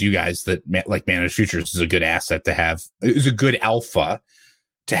to convince you guys that managed futures is a good asset to have, is a good alpha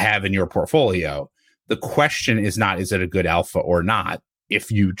to have in your portfolio. The question is not, is it a good alpha or not?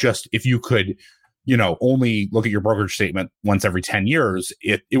 If you could, only look at your brokerage statement once every 10 years,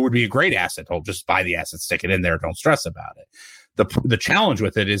 it would be a great asset. I'll just buy the asset, stick it in there. Don't stress about it. The challenge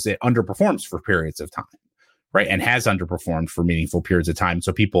with it is it underperforms for periods of time, right? And has underperformed for meaningful periods of time.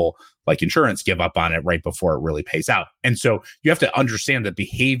 So people, like insurance, give up on it right before it really pays out. And so you have to understand the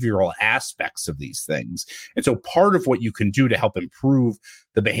behavioral aspects of these things. And so part of what you can do to help improve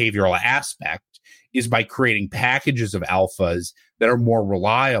the behavioral aspect is by creating packages of alphas that are more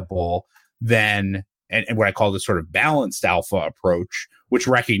reliable than, and what I call the sort of balanced alpha approach, which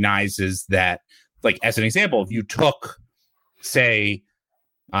recognizes that, as an example, if you took, say,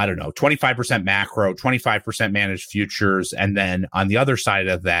 25% macro, 25% managed futures, and then on the other side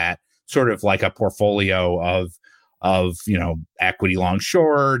of that, sort of like a portfolio of equity long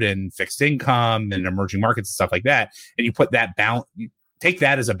short and fixed income and emerging markets and stuff like that, and you put that you take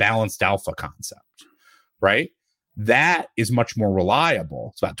that as a balanced alpha concept, right? That is much more reliable.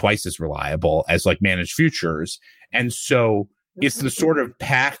 It's about twice as reliable as managed futures. And so it's the sort of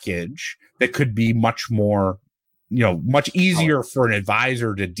package that could be much more, much easier for an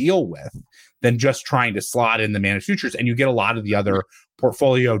advisor to deal with than just trying to slot in the managed futures. And you get a lot of the other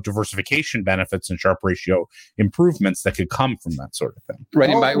portfolio diversification benefits and Sharpe ratio improvements that could come from that sort of thing. Right.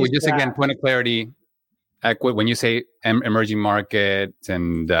 And we just, again, point of clarity, when you say emerging markets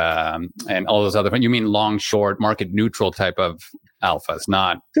and all those other things, you mean long, short, market neutral type of alphas,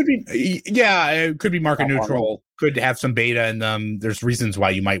 not... Could be, it could be market neutral, could have some beta in them. There's reasons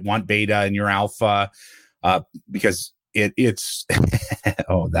why you might want beta in your alpha, because it's...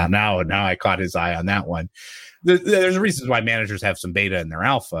 now I caught his eye on that one. There's reasons why managers have some beta in their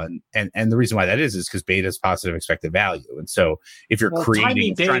alpha, and the reason why that is because beta is positive expected value. And so if you're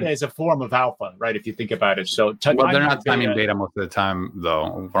creating beta is a form of alpha, right? If you think about it, so they're not timing beta most of the time,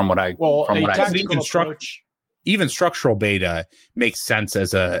 though. From what I even structural beta makes sense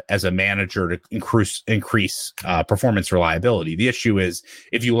as a manager to increase performance reliability. The issue is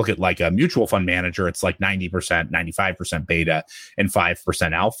if you look at a mutual fund manager, it's 90%, 95% beta and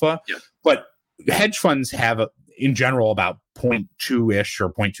 5% alpha. Yeah. But hedge funds have, in general, about 0.2-ish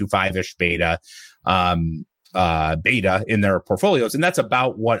or 0.25-ish beta in their portfolios. And that's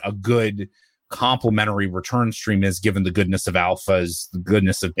about what a good complementary return stream is, given the goodness of alphas, the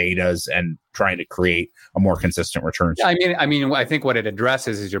goodness of betas, and trying to create a more consistent return stream. Yeah, I think what it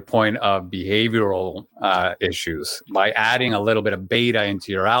addresses is your point of behavioral issues. By adding a little bit of beta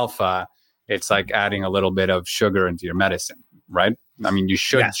into your alpha, it's like adding a little bit of sugar into your medicine, right? You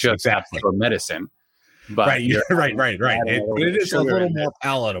should just have for medicine. But right. It is a little more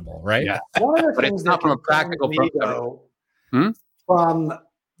palatable, right? Yeah. But it's not from a practical point.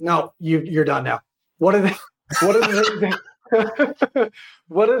 No, you're done now. What are the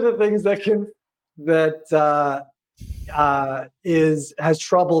things that has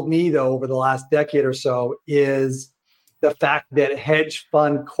troubled me though over the last decade or so is the fact that hedge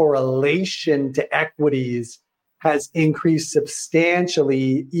fund correlation to equities has increased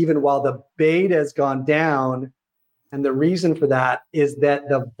substantially, even while the beta has gone down. And the reason for that is that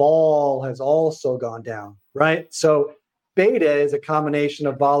the vol has also gone down, right? So beta is a combination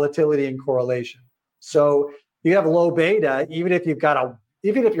of volatility and correlation. So you have low beta, even if you're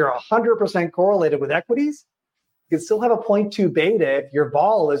 100% correlated with equities, you can still have a 0.2 beta if your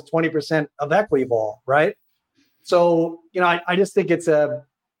vol is 20% of equity vol, right? So, I just think it's a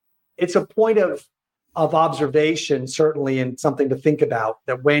point of observation, certainly, and something to think about,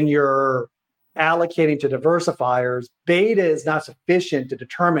 that when you're allocating to diversifiers, beta is not sufficient to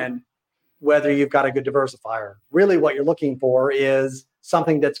determine whether you've got a good diversifier. Really what you're looking for is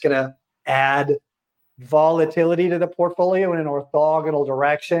something that's going to add volatility to the portfolio in an orthogonal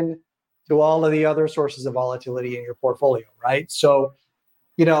direction to all of the other sources of volatility in your portfolio, right? So,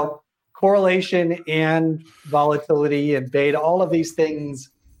 correlation and volatility and beta, all of these things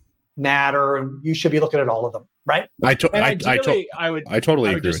matter, and you should be looking at all of them, right? I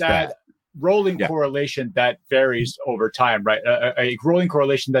totally agree with that. rolling correlation that varies over time, right? A rolling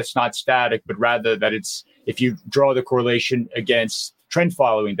correlation that's not static, but rather that it's, if you draw the correlation against trend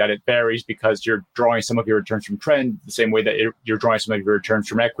following, that it varies because you're drawing some of your returns from trend the same way that you're drawing some of your returns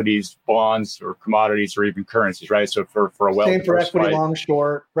from equities, bonds, or commodities, or even currencies, right? So for a well, same for equity, long,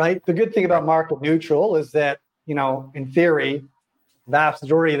 short, right? The good thing about market neutral is that, in theory, vast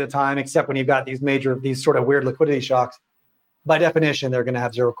majority of the time, except when you've got these sort of weird liquidity shocks, by definition, they're going to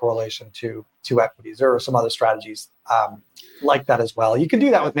have zero correlation to equities. There are some other strategies like that as well. You can do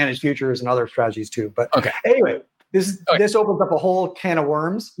that with managed futures and other strategies too. But anyway, this opens up a whole can of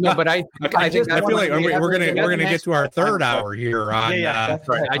worms. No, but I feel like we're gonna get to our third hour here on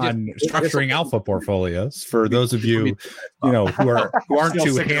structuring alpha portfolios for those of you who aren't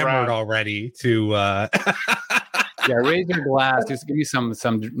too hammered already to. Raise your glass. Just give me some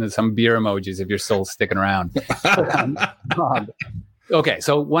beer emojis if you're still sticking around. Okay,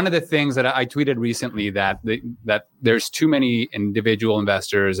 so one of the things that I tweeted recently that there's too many individual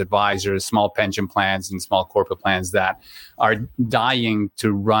investors, advisors, small pension plans, and small corporate plans that are dying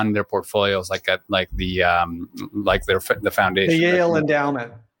to run their portfolios like the foundation, the Yale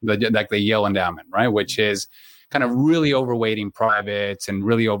endowment, like the Yale endowment, right? Which is kind of really overweighting privates and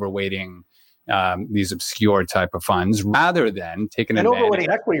really overweighting these obscure type of funds rather than taking advantage. And overweighting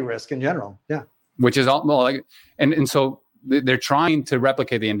equity risk in general, which is all and so they're trying to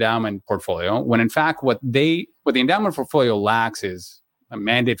replicate the endowment portfolio when in fact what the endowment portfolio lacks is a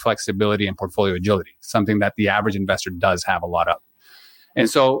mandate flexibility and portfolio agility, something that the average investor does have a lot of. And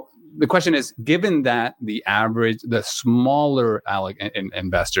so the question is, given that the smaller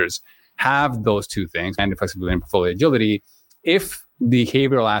investors have those two things, mandate flexibility and portfolio agility, if the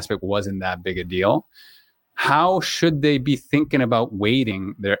behavioral aspect wasn't that big a deal, how should they be thinking about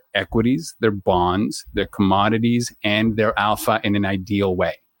weighting their equities, their bonds, their commodities, and their alpha in an ideal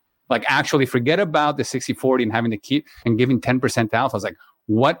way? Like actually forget about the 60-40 and having to keep and giving 10% to alphas. Like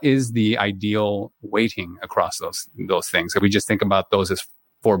what is the ideal weighting across those things? If we just think about those as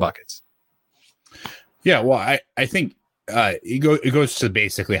 4 buckets. Yeah, well, I think it goes to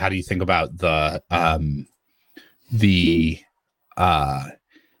basically how do you think about the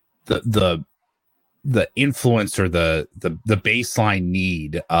influence or the baseline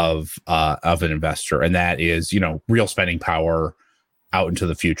need of an investor, and that is real spending power out into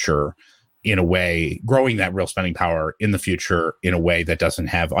the future in a way, growing that real spending power in the future in a way that doesn't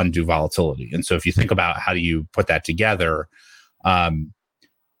have undue volatility. And so if you think about how do you put that together, from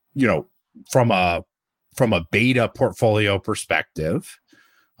a beta portfolio perspective,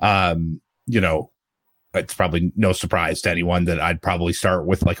 it's probably no surprise to anyone that I'd probably start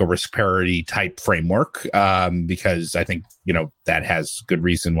with like a risk parity type framework, because I think, that has good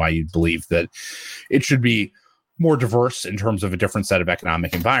reason why you'd believe that it should be more diverse in terms of a different set of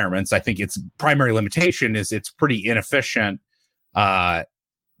economic environments. I think its primary limitation is it's pretty inefficient,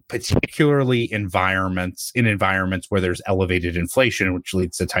 particularly in environments where there's elevated inflation, which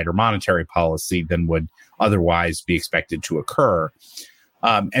leads to tighter monetary policy than would otherwise be expected to occur.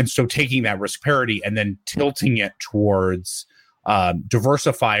 And so taking that risk parity and then tilting it towards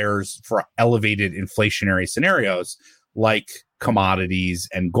diversifiers for elevated inflationary scenarios like commodities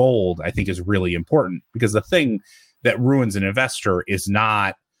and gold, I think is really important, because the thing that ruins an investor is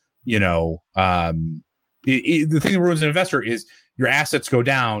not, the thing that ruins an investor is your assets go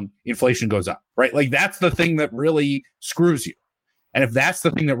down, inflation goes up, right? Like that's the thing that really screws you. And if that's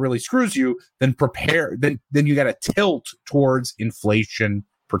the thing that really screws you, then then you got to tilt towards inflation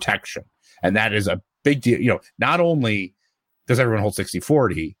protection. And that is a big deal. Not only does everyone hold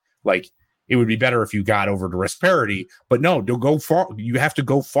 60-40, like it would be better if you got over to risk parity, but no, don't go far. You have to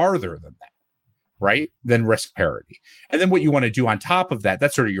go farther than that, right? Than risk parity. And then what you want to do on top of that,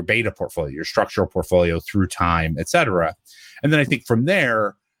 that's sort of your beta portfolio, your structural portfolio through time, et cetera. And then I think from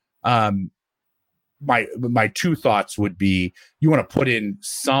there, my 2 thoughts would be you want to put in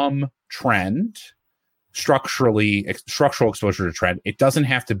some trend, structural exposure to trend. It doesn't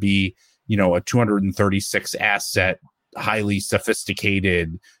have to be, a 236 asset, highly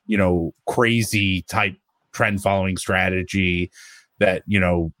sophisticated, crazy type trend following strategy that,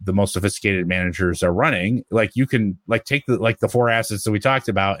 the most sophisticated managers are running. Like you can take the 4 assets that we talked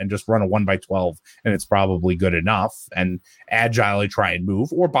about and just run a 1x12 and it's probably good enough, and agilely try and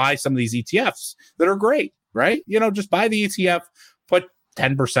move, or buy some of these ETFs that are great, right? Just buy the ETF, put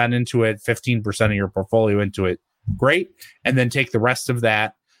 10% into it, 15% of your portfolio into it. Great. And then take the rest of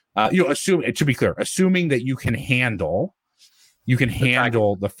that. Assume it should be clear, assuming that you can handle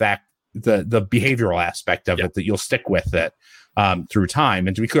the fact, the behavioral aspect of it, that you'll stick with it through time.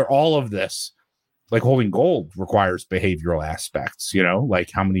 And to be clear, all of this, like holding gold, requires behavioral aspects,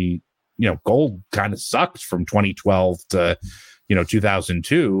 like how many gold kind of sucked from 2012 to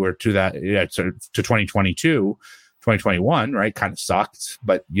 2002 or to 2022, 2021, right? Kind of sucked,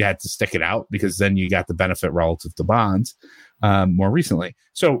 but you had to stick it out because then you got the benefit relative to bonds more recently.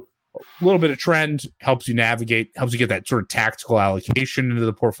 So a little bit of trend helps you navigate, helps you get that sort of tactical allocation into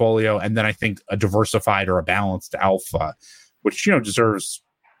the portfolio. And then I think a diversified or a balanced alpha, which, deserves,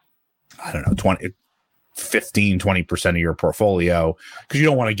 20% of your portfolio, because you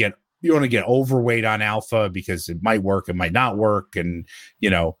don't want to get overweight on alpha because it might work, it might not work. And,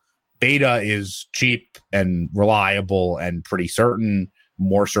 beta is cheap and reliable and pretty certain,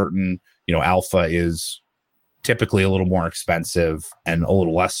 more certain. Alpha is typically a little more expensive and a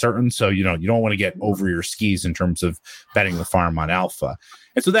little less certain. So, you don't want to get over your skis in terms of betting the farm on alpha.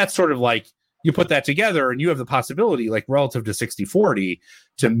 And so that's sort of like, you put that together and you have the possibility, like relative to 60-40,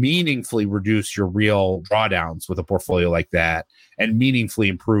 to meaningfully reduce your real drawdowns with a portfolio like that and meaningfully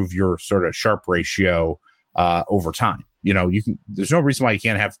improve your sort of Sharpe ratio over time. There's no reason why you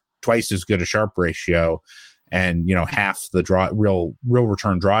can't have twice as good a Sharpe ratio and, half the real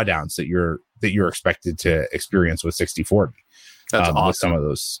return drawdowns that you're expected to experience with 60-40. That's awesome. With some of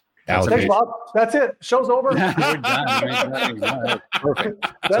those. Thanks, Bob. That's it. Show's over. We're done. Perfect.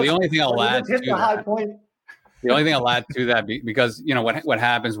 So the only thing I'll add to that, because what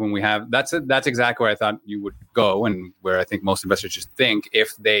happens when we have that's exactly where I thought you would go, and where I think most investors just think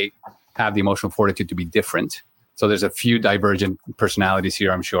if they have the emotional fortitude to be different. So there's a few divergent personalities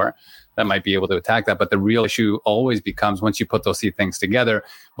here, I'm sure, that might be able to attack that. But the real issue always becomes once you put those three things together,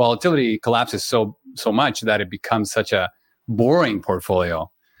 volatility collapses so much that it becomes such a boring portfolio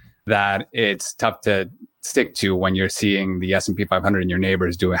that it's tough to stick to when you're seeing the S&P 500 and your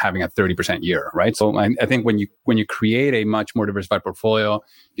neighbors having a 30% year, right? So I think when you create a much more diversified portfolio,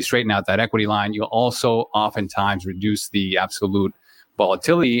 you straighten out that equity line. You also oftentimes reduce the absolute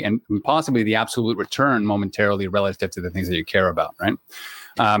volatility and possibly the absolute return momentarily relative to the things that you care about, right?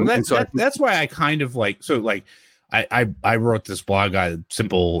 That's why I kind of I wrote this blog on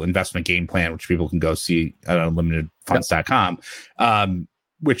simple investment game plan, which people can go see at unlimitedfunds.com.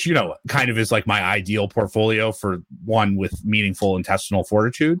 Which, kind of is like my ideal portfolio for one with meaningful intestinal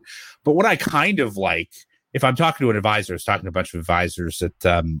fortitude. But what I kind of like, if I'm talking to an advisor, I was talking to a bunch of advisors at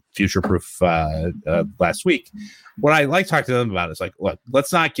Future Proof last week. What I like talking to them about is like, look,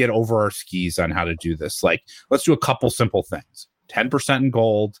 let's not get over our skis on how to do this. Like, let's do a couple simple things. 10% in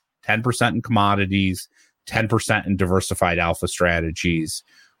gold, 10% in commodities, 10% in diversified alpha strategies.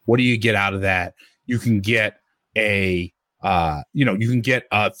 What do you get out of that? You can get a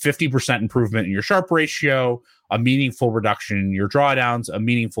 50% improvement in your Sharpe ratio, a meaningful reduction in your drawdowns, a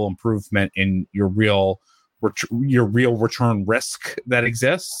meaningful improvement in your real return risk that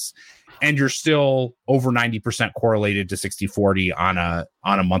exists, and you're still over 90% correlated to 60-40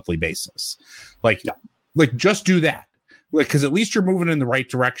 on a monthly basis. Like just do that. Because at least you're moving in the right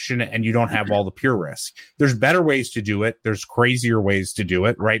direction and you don't have all the pure risk. There's better ways to do it. There's crazier ways to do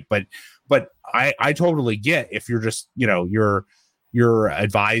it, right? But I totally get if you're just, you're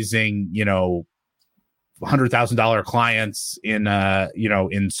advising, $100,000 clients in,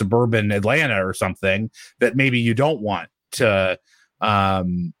 in suburban Atlanta or something, that maybe you don't want to,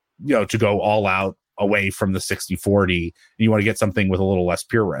 to go all out away from the 60-40, and you want to get something with a little less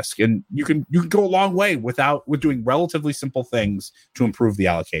pure risk. And you can go a long way with doing relatively simple things to improve the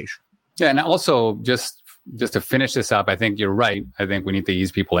allocation. Yeah. And also just to finish this up, I think you're right. I think we need to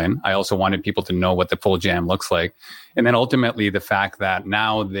ease people in. I also wanted people to know what the full jam looks like. And then ultimately the fact that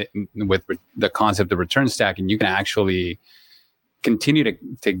now with the concept of return stacking, you can actually continue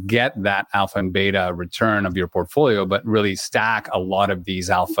to get that alpha and beta return of your portfolio, but really stack a lot of these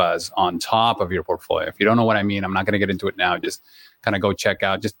alphas on top of your portfolio. If you don't know what I mean, I'm not going to get into it now. Just kind of go check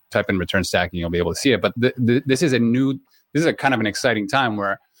out, just type in return stacking, you'll be able to see it. But this is a kind of an exciting time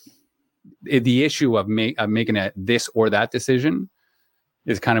where the issue of making a this or that decision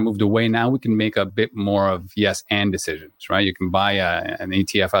is kind of moved away. Now we can make a bit more of yes and decisions, right? You can buy an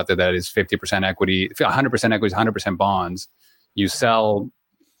ETF out there that is 50% equity, 100% equities, 100% bonds. You sell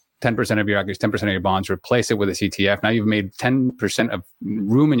 10% of your equities, 10% of your bonds, replace it with a ETF. Now you've made 10% of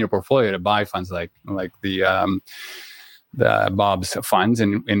room in your portfolio to buy funds like the Bob's funds.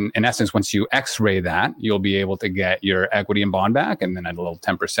 And in essence, once you X-ray that, you'll be able to get your equity and bond back, and then add a little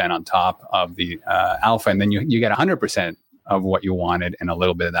 10% on top of the alpha. And then you get 100% of what you wanted and a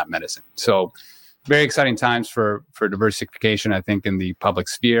little bit of that medicine. So very exciting times for diversification, I think, in the public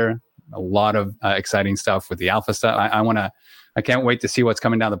sphere. A lot of exciting stuff with the alpha stuff. I can't wait to see what's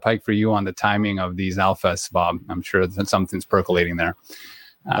coming down the pike for you on the timing of these alphas, Bob. I'm sure that something's percolating there.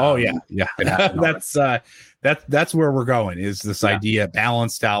 Yeah. That's where we're going. Is this idea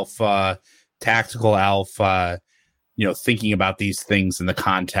balanced alpha, tactical alpha? Thinking about these things in the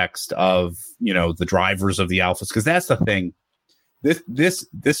context of the drivers of the alphas, because that's the thing. This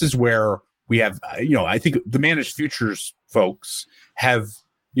is where we have I think the managed futures folks have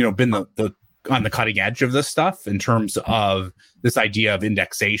been the on the cutting edge of this stuff in terms of this idea of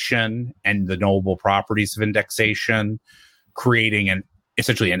indexation and the knowable properties of indexation, creating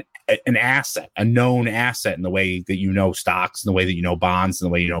essentially an asset, a known asset in the way that stocks, in the way that bonds, in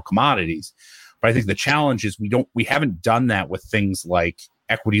the way commodities. But I think the challenge is we haven't done that with things like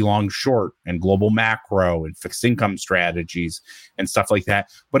equity long short and global macro and fixed income strategies and stuff like that.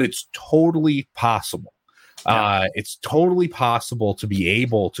 But it's totally possible. It's totally possible to be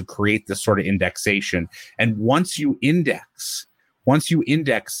able to create this sort of indexation. And once you index and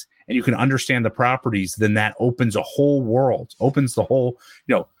you can understand the properties, then that opens a whole world, opens the whole,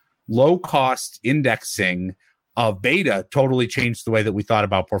 low cost indexing of beta totally changed the way that we thought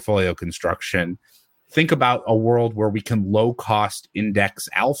about portfolio construction. Think about a world where we can low cost index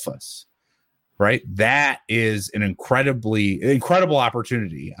alphas, right? That is an incredible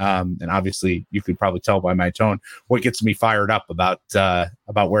opportunity. And obviously you could probably tell by my tone what gets me fired up about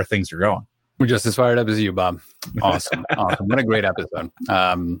where things are going. We're just as fired up as you, Bob. Awesome. What a great episode.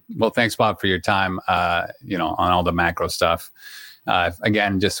 Well, thanks, Bob, for your time, on all the macro stuff.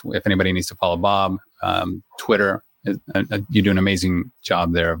 Again, just if anybody needs to follow Bob, Twitter, you do an amazing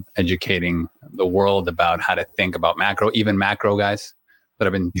job there of educating the world about how to think about macro, even macro guys that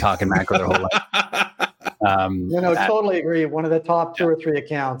have been talking macro their whole life. Totally agree. One of the top 2 or 3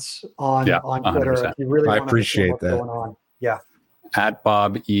 accounts on Twitter. 100%. If you really want appreciate to see what's going on. Yeah. At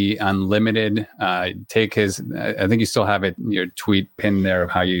Bob E Unlimited, take his. I think you still have it. Your tweet pinned there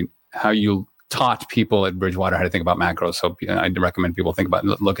of how you taught people at Bridgewater how to think about macros. So I'd recommend people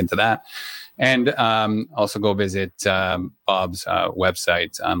look into that, and also go visit Bob's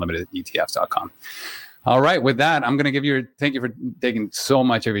website, unlimitedetfs.com. All right, with that, I'm going to thank you for taking so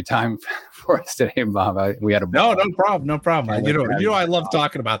much of your time for us today, Bob. We had a no problem. I love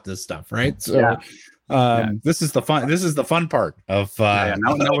talking about this stuff, right? So. This is the fun part of now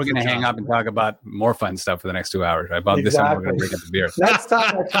we're going to hang up and talk about more fun stuff for the next 2 hours, right, Bob? Exactly. This time we're going to drink up the beer. Next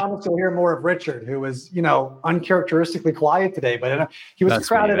time, I promise you'll hear more of Richard, who was, uncharacteristically quiet today, but he was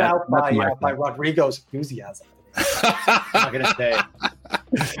crowded out by Rodrigo's enthusiasm. I'm not going to say.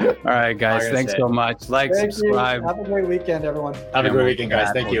 All right, guys. Thanks so much. Subscribe. Have a great weekend, everyone. Have a great weekend,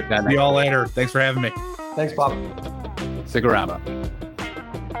 guys. Thank you. See you all later. Thanks for having me. Thanks, Bob. Stick around, Bob.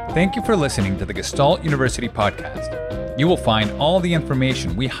 Thank you for listening to the Gestalt University podcast. You will find all the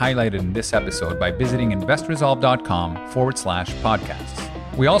information we highlighted in this episode by visiting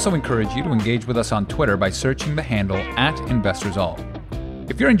investresolve.com/podcasts. We also encourage you to engage with us on Twitter by searching the handle @InvestResolve.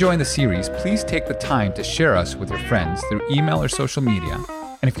 If you're enjoying the series, please take the time to share us with your friends through email or social media.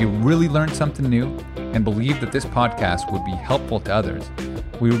 And if you really learned something new and believe that this podcast would be helpful to others,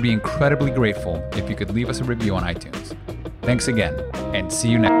 we would be incredibly grateful if you could leave us a review on iTunes. Thanks again, and see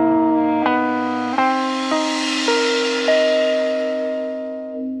you next time.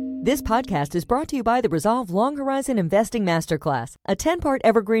 This podcast is brought to you by the ReSolve Long Horizon Investing Masterclass, a 10-part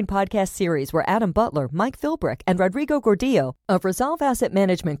evergreen podcast series where Adam Butler, Mike Philbrick, and Rodrigo Gordillo of ReSolve Asset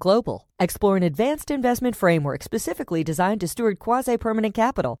Management Global explore an advanced investment framework specifically designed to steward quasi-permanent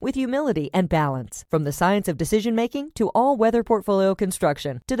capital with humility and balance. From the science of decision-making to all-weather portfolio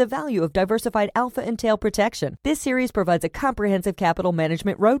construction to the value of diversified alpha and tail protection, this series provides a comprehensive capital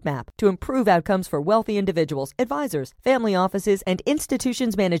management roadmap to improve outcomes for wealthy individuals, advisors, family offices, and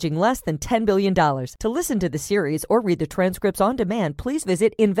institutions managing less than $10 billion. To listen to the series or read the transcripts on demand, please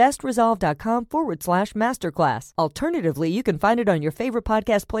visit investresolve.com/masterclass. Alternatively, you can find it on your favorite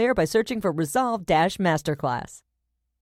podcast player by searching for ReSolve-Masterclass.